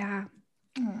 Yeah.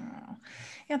 Oh,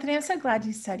 Anthony, I'm so glad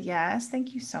you said yes.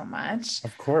 Thank you so much.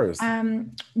 Of course.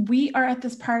 We are at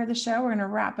this part of the show. We're going to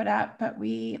wrap it up, but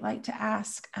we like to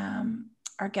ask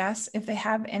our guests if they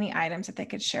have any items that they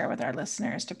could share with our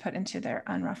listeners to put into their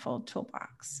unruffled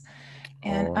toolbox.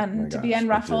 And to be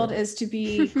unruffled is to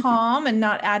be calm and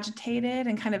not agitated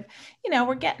and kind of,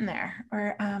 we're getting there.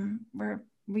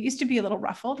 We used to be a little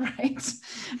ruffled, right?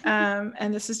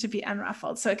 And this is to be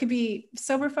unruffled. So it could be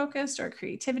sober focused or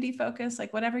creativity focused,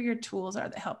 like whatever your tools are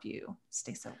that help you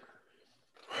stay sober.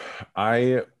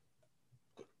 I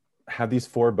have these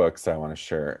 4 books I want to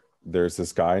share. There's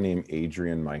this guy named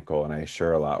Adrian Michael, and I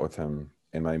share a lot with him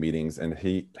in my meetings. And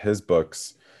his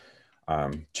books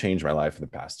changed my life in the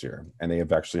past year. And they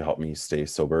have actually helped me stay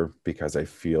sober because I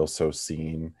feel so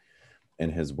seen in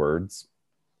his words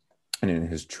and in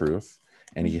his truth.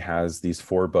 And he has these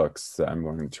 4 books that I'm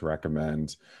going to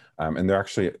recommend. And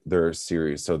they're a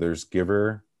series. So there's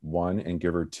Giver, 1 and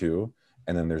Giver 2,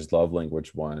 and then there's Love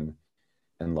Language 1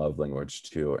 and Love Language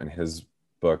 2. And his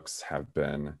books have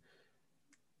been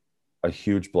a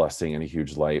huge blessing and a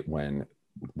huge light when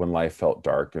life felt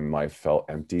dark and life felt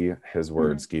empty. His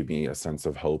words gave me a sense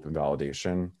of hope and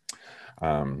validation.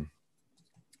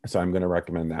 So I'm going to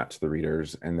recommend that to the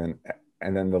readers. And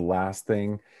then the last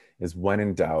thing is, when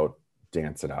in doubt,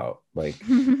 dance it out. Like,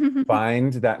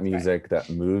 find that music that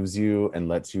moves you and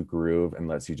lets you groove and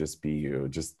lets you just be you.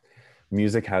 Just,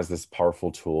 music has this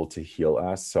powerful tool to heal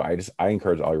us. So I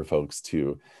encourage all your folks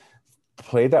to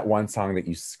play that one song that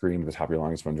you scream at the top of your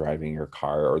lungs when driving your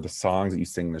car, or the songs that you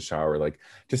sing in the shower. Like,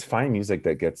 just find music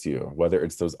that gets you, whether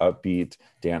it's those upbeat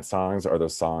dance songs or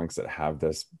those songs that have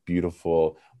this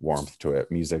beautiful warmth to it.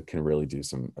 Music can really do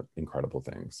some incredible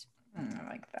things. I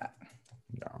like that.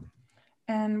 Yeah.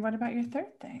 And what about your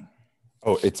third thing?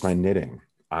 Oh, it's my knitting.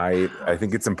 I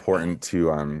think it's important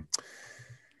to,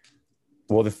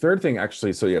 well, the third thing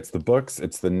actually, so yeah, it's the books,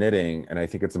 it's the knitting, and I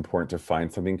think it's important to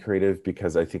find something creative,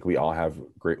 because I think we all have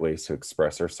great ways to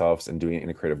express ourselves, and doing it in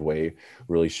a creative way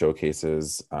really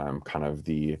showcases kind of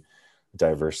the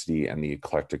diversity and the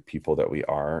eclectic people that we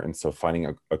are. And so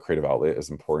finding a creative outlet is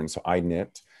important. So I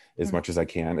knit as much as I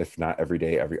can, if not every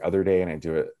day, every other day, and I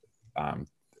do it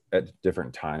at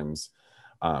different times.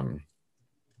 I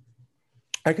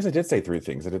guess I did say 3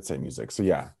 things. I did say music. So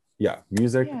yeah,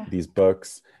 music, these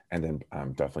books, and then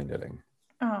definitely knitting.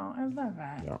 Oh, I love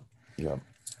that. Yeah.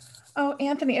 Oh,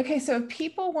 Anthony. Okay, so if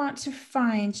people want to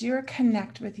find you or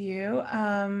connect with you,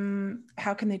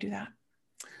 how can they do that?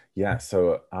 Yeah,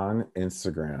 so on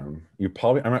Instagram,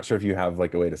 I'm not sure if you have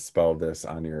like a way to spell this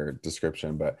on your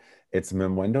description, but it's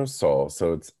Mwendo Soul.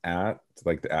 So it's at,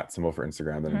 like the at symbol for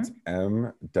Instagram, then it's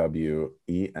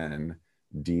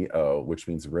MWENDO, which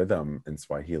means rhythm in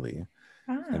Swahili.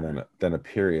 And then a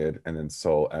period, and then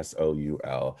soul,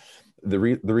 SOUL. The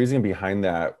reason behind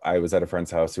that, I was at a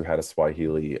friend's house who had a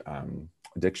Swahili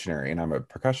dictionary, and I'm a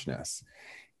percussionist,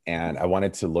 and I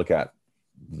wanted to look at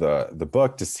the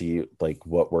book to see like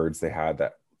what words they had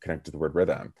that connected to the word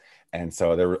rhythm. And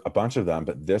so there were a bunch of them,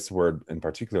 but this word in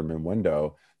particular,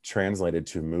 Mwendo, translated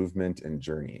to movement and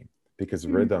journey, because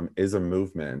rhythm is a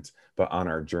movement, but on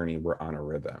our journey, we're on a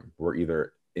rhythm. We're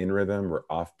either in rhythm, we're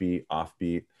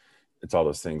offbeat. It's all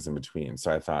those things in between.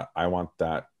 So I thought, I want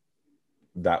that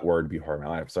word to be part of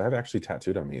my life. So I have actually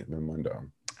tattooed on me, Mwendo.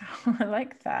 Oh, I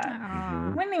like that.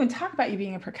 We didn't even talk about you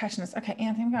being a percussionist. Okay,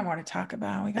 Anthony, we got more to talk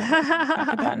about. We got to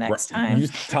talk about next time. You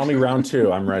tell me round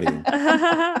 2. I'm ready.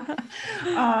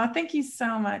 Oh, thank you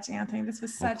so much, Anthony. This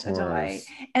was such a delight.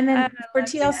 And then for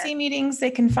TLC meetings, they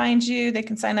can find you. They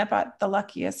can sign up at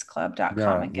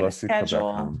theluckiestclub.com and get a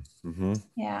schedule.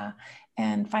 Yeah,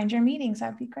 and find your meetings.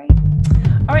 That'd be great.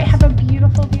 All right, have a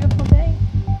beautiful, beautiful day.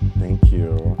 Thank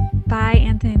you. Bye,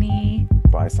 Anthony.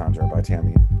 Bye, Sandra. Bye,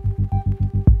 Tammy.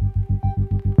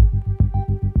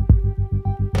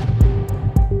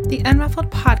 The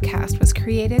Unruffled podcast was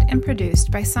created and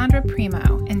produced by Sandra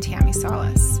Primo and Tammy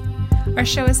Salas. Our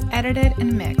show is edited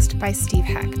and mixed by Steve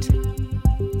Hecht.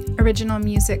 Original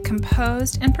music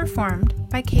composed and performed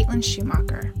by Caitlin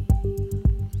Schumacher.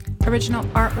 Original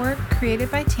artwork created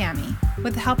by Tammy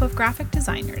with the help of graphic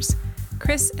designers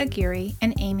Chris Aguirre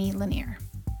and Amy Lanier.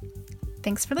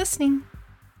 Thanks for listening.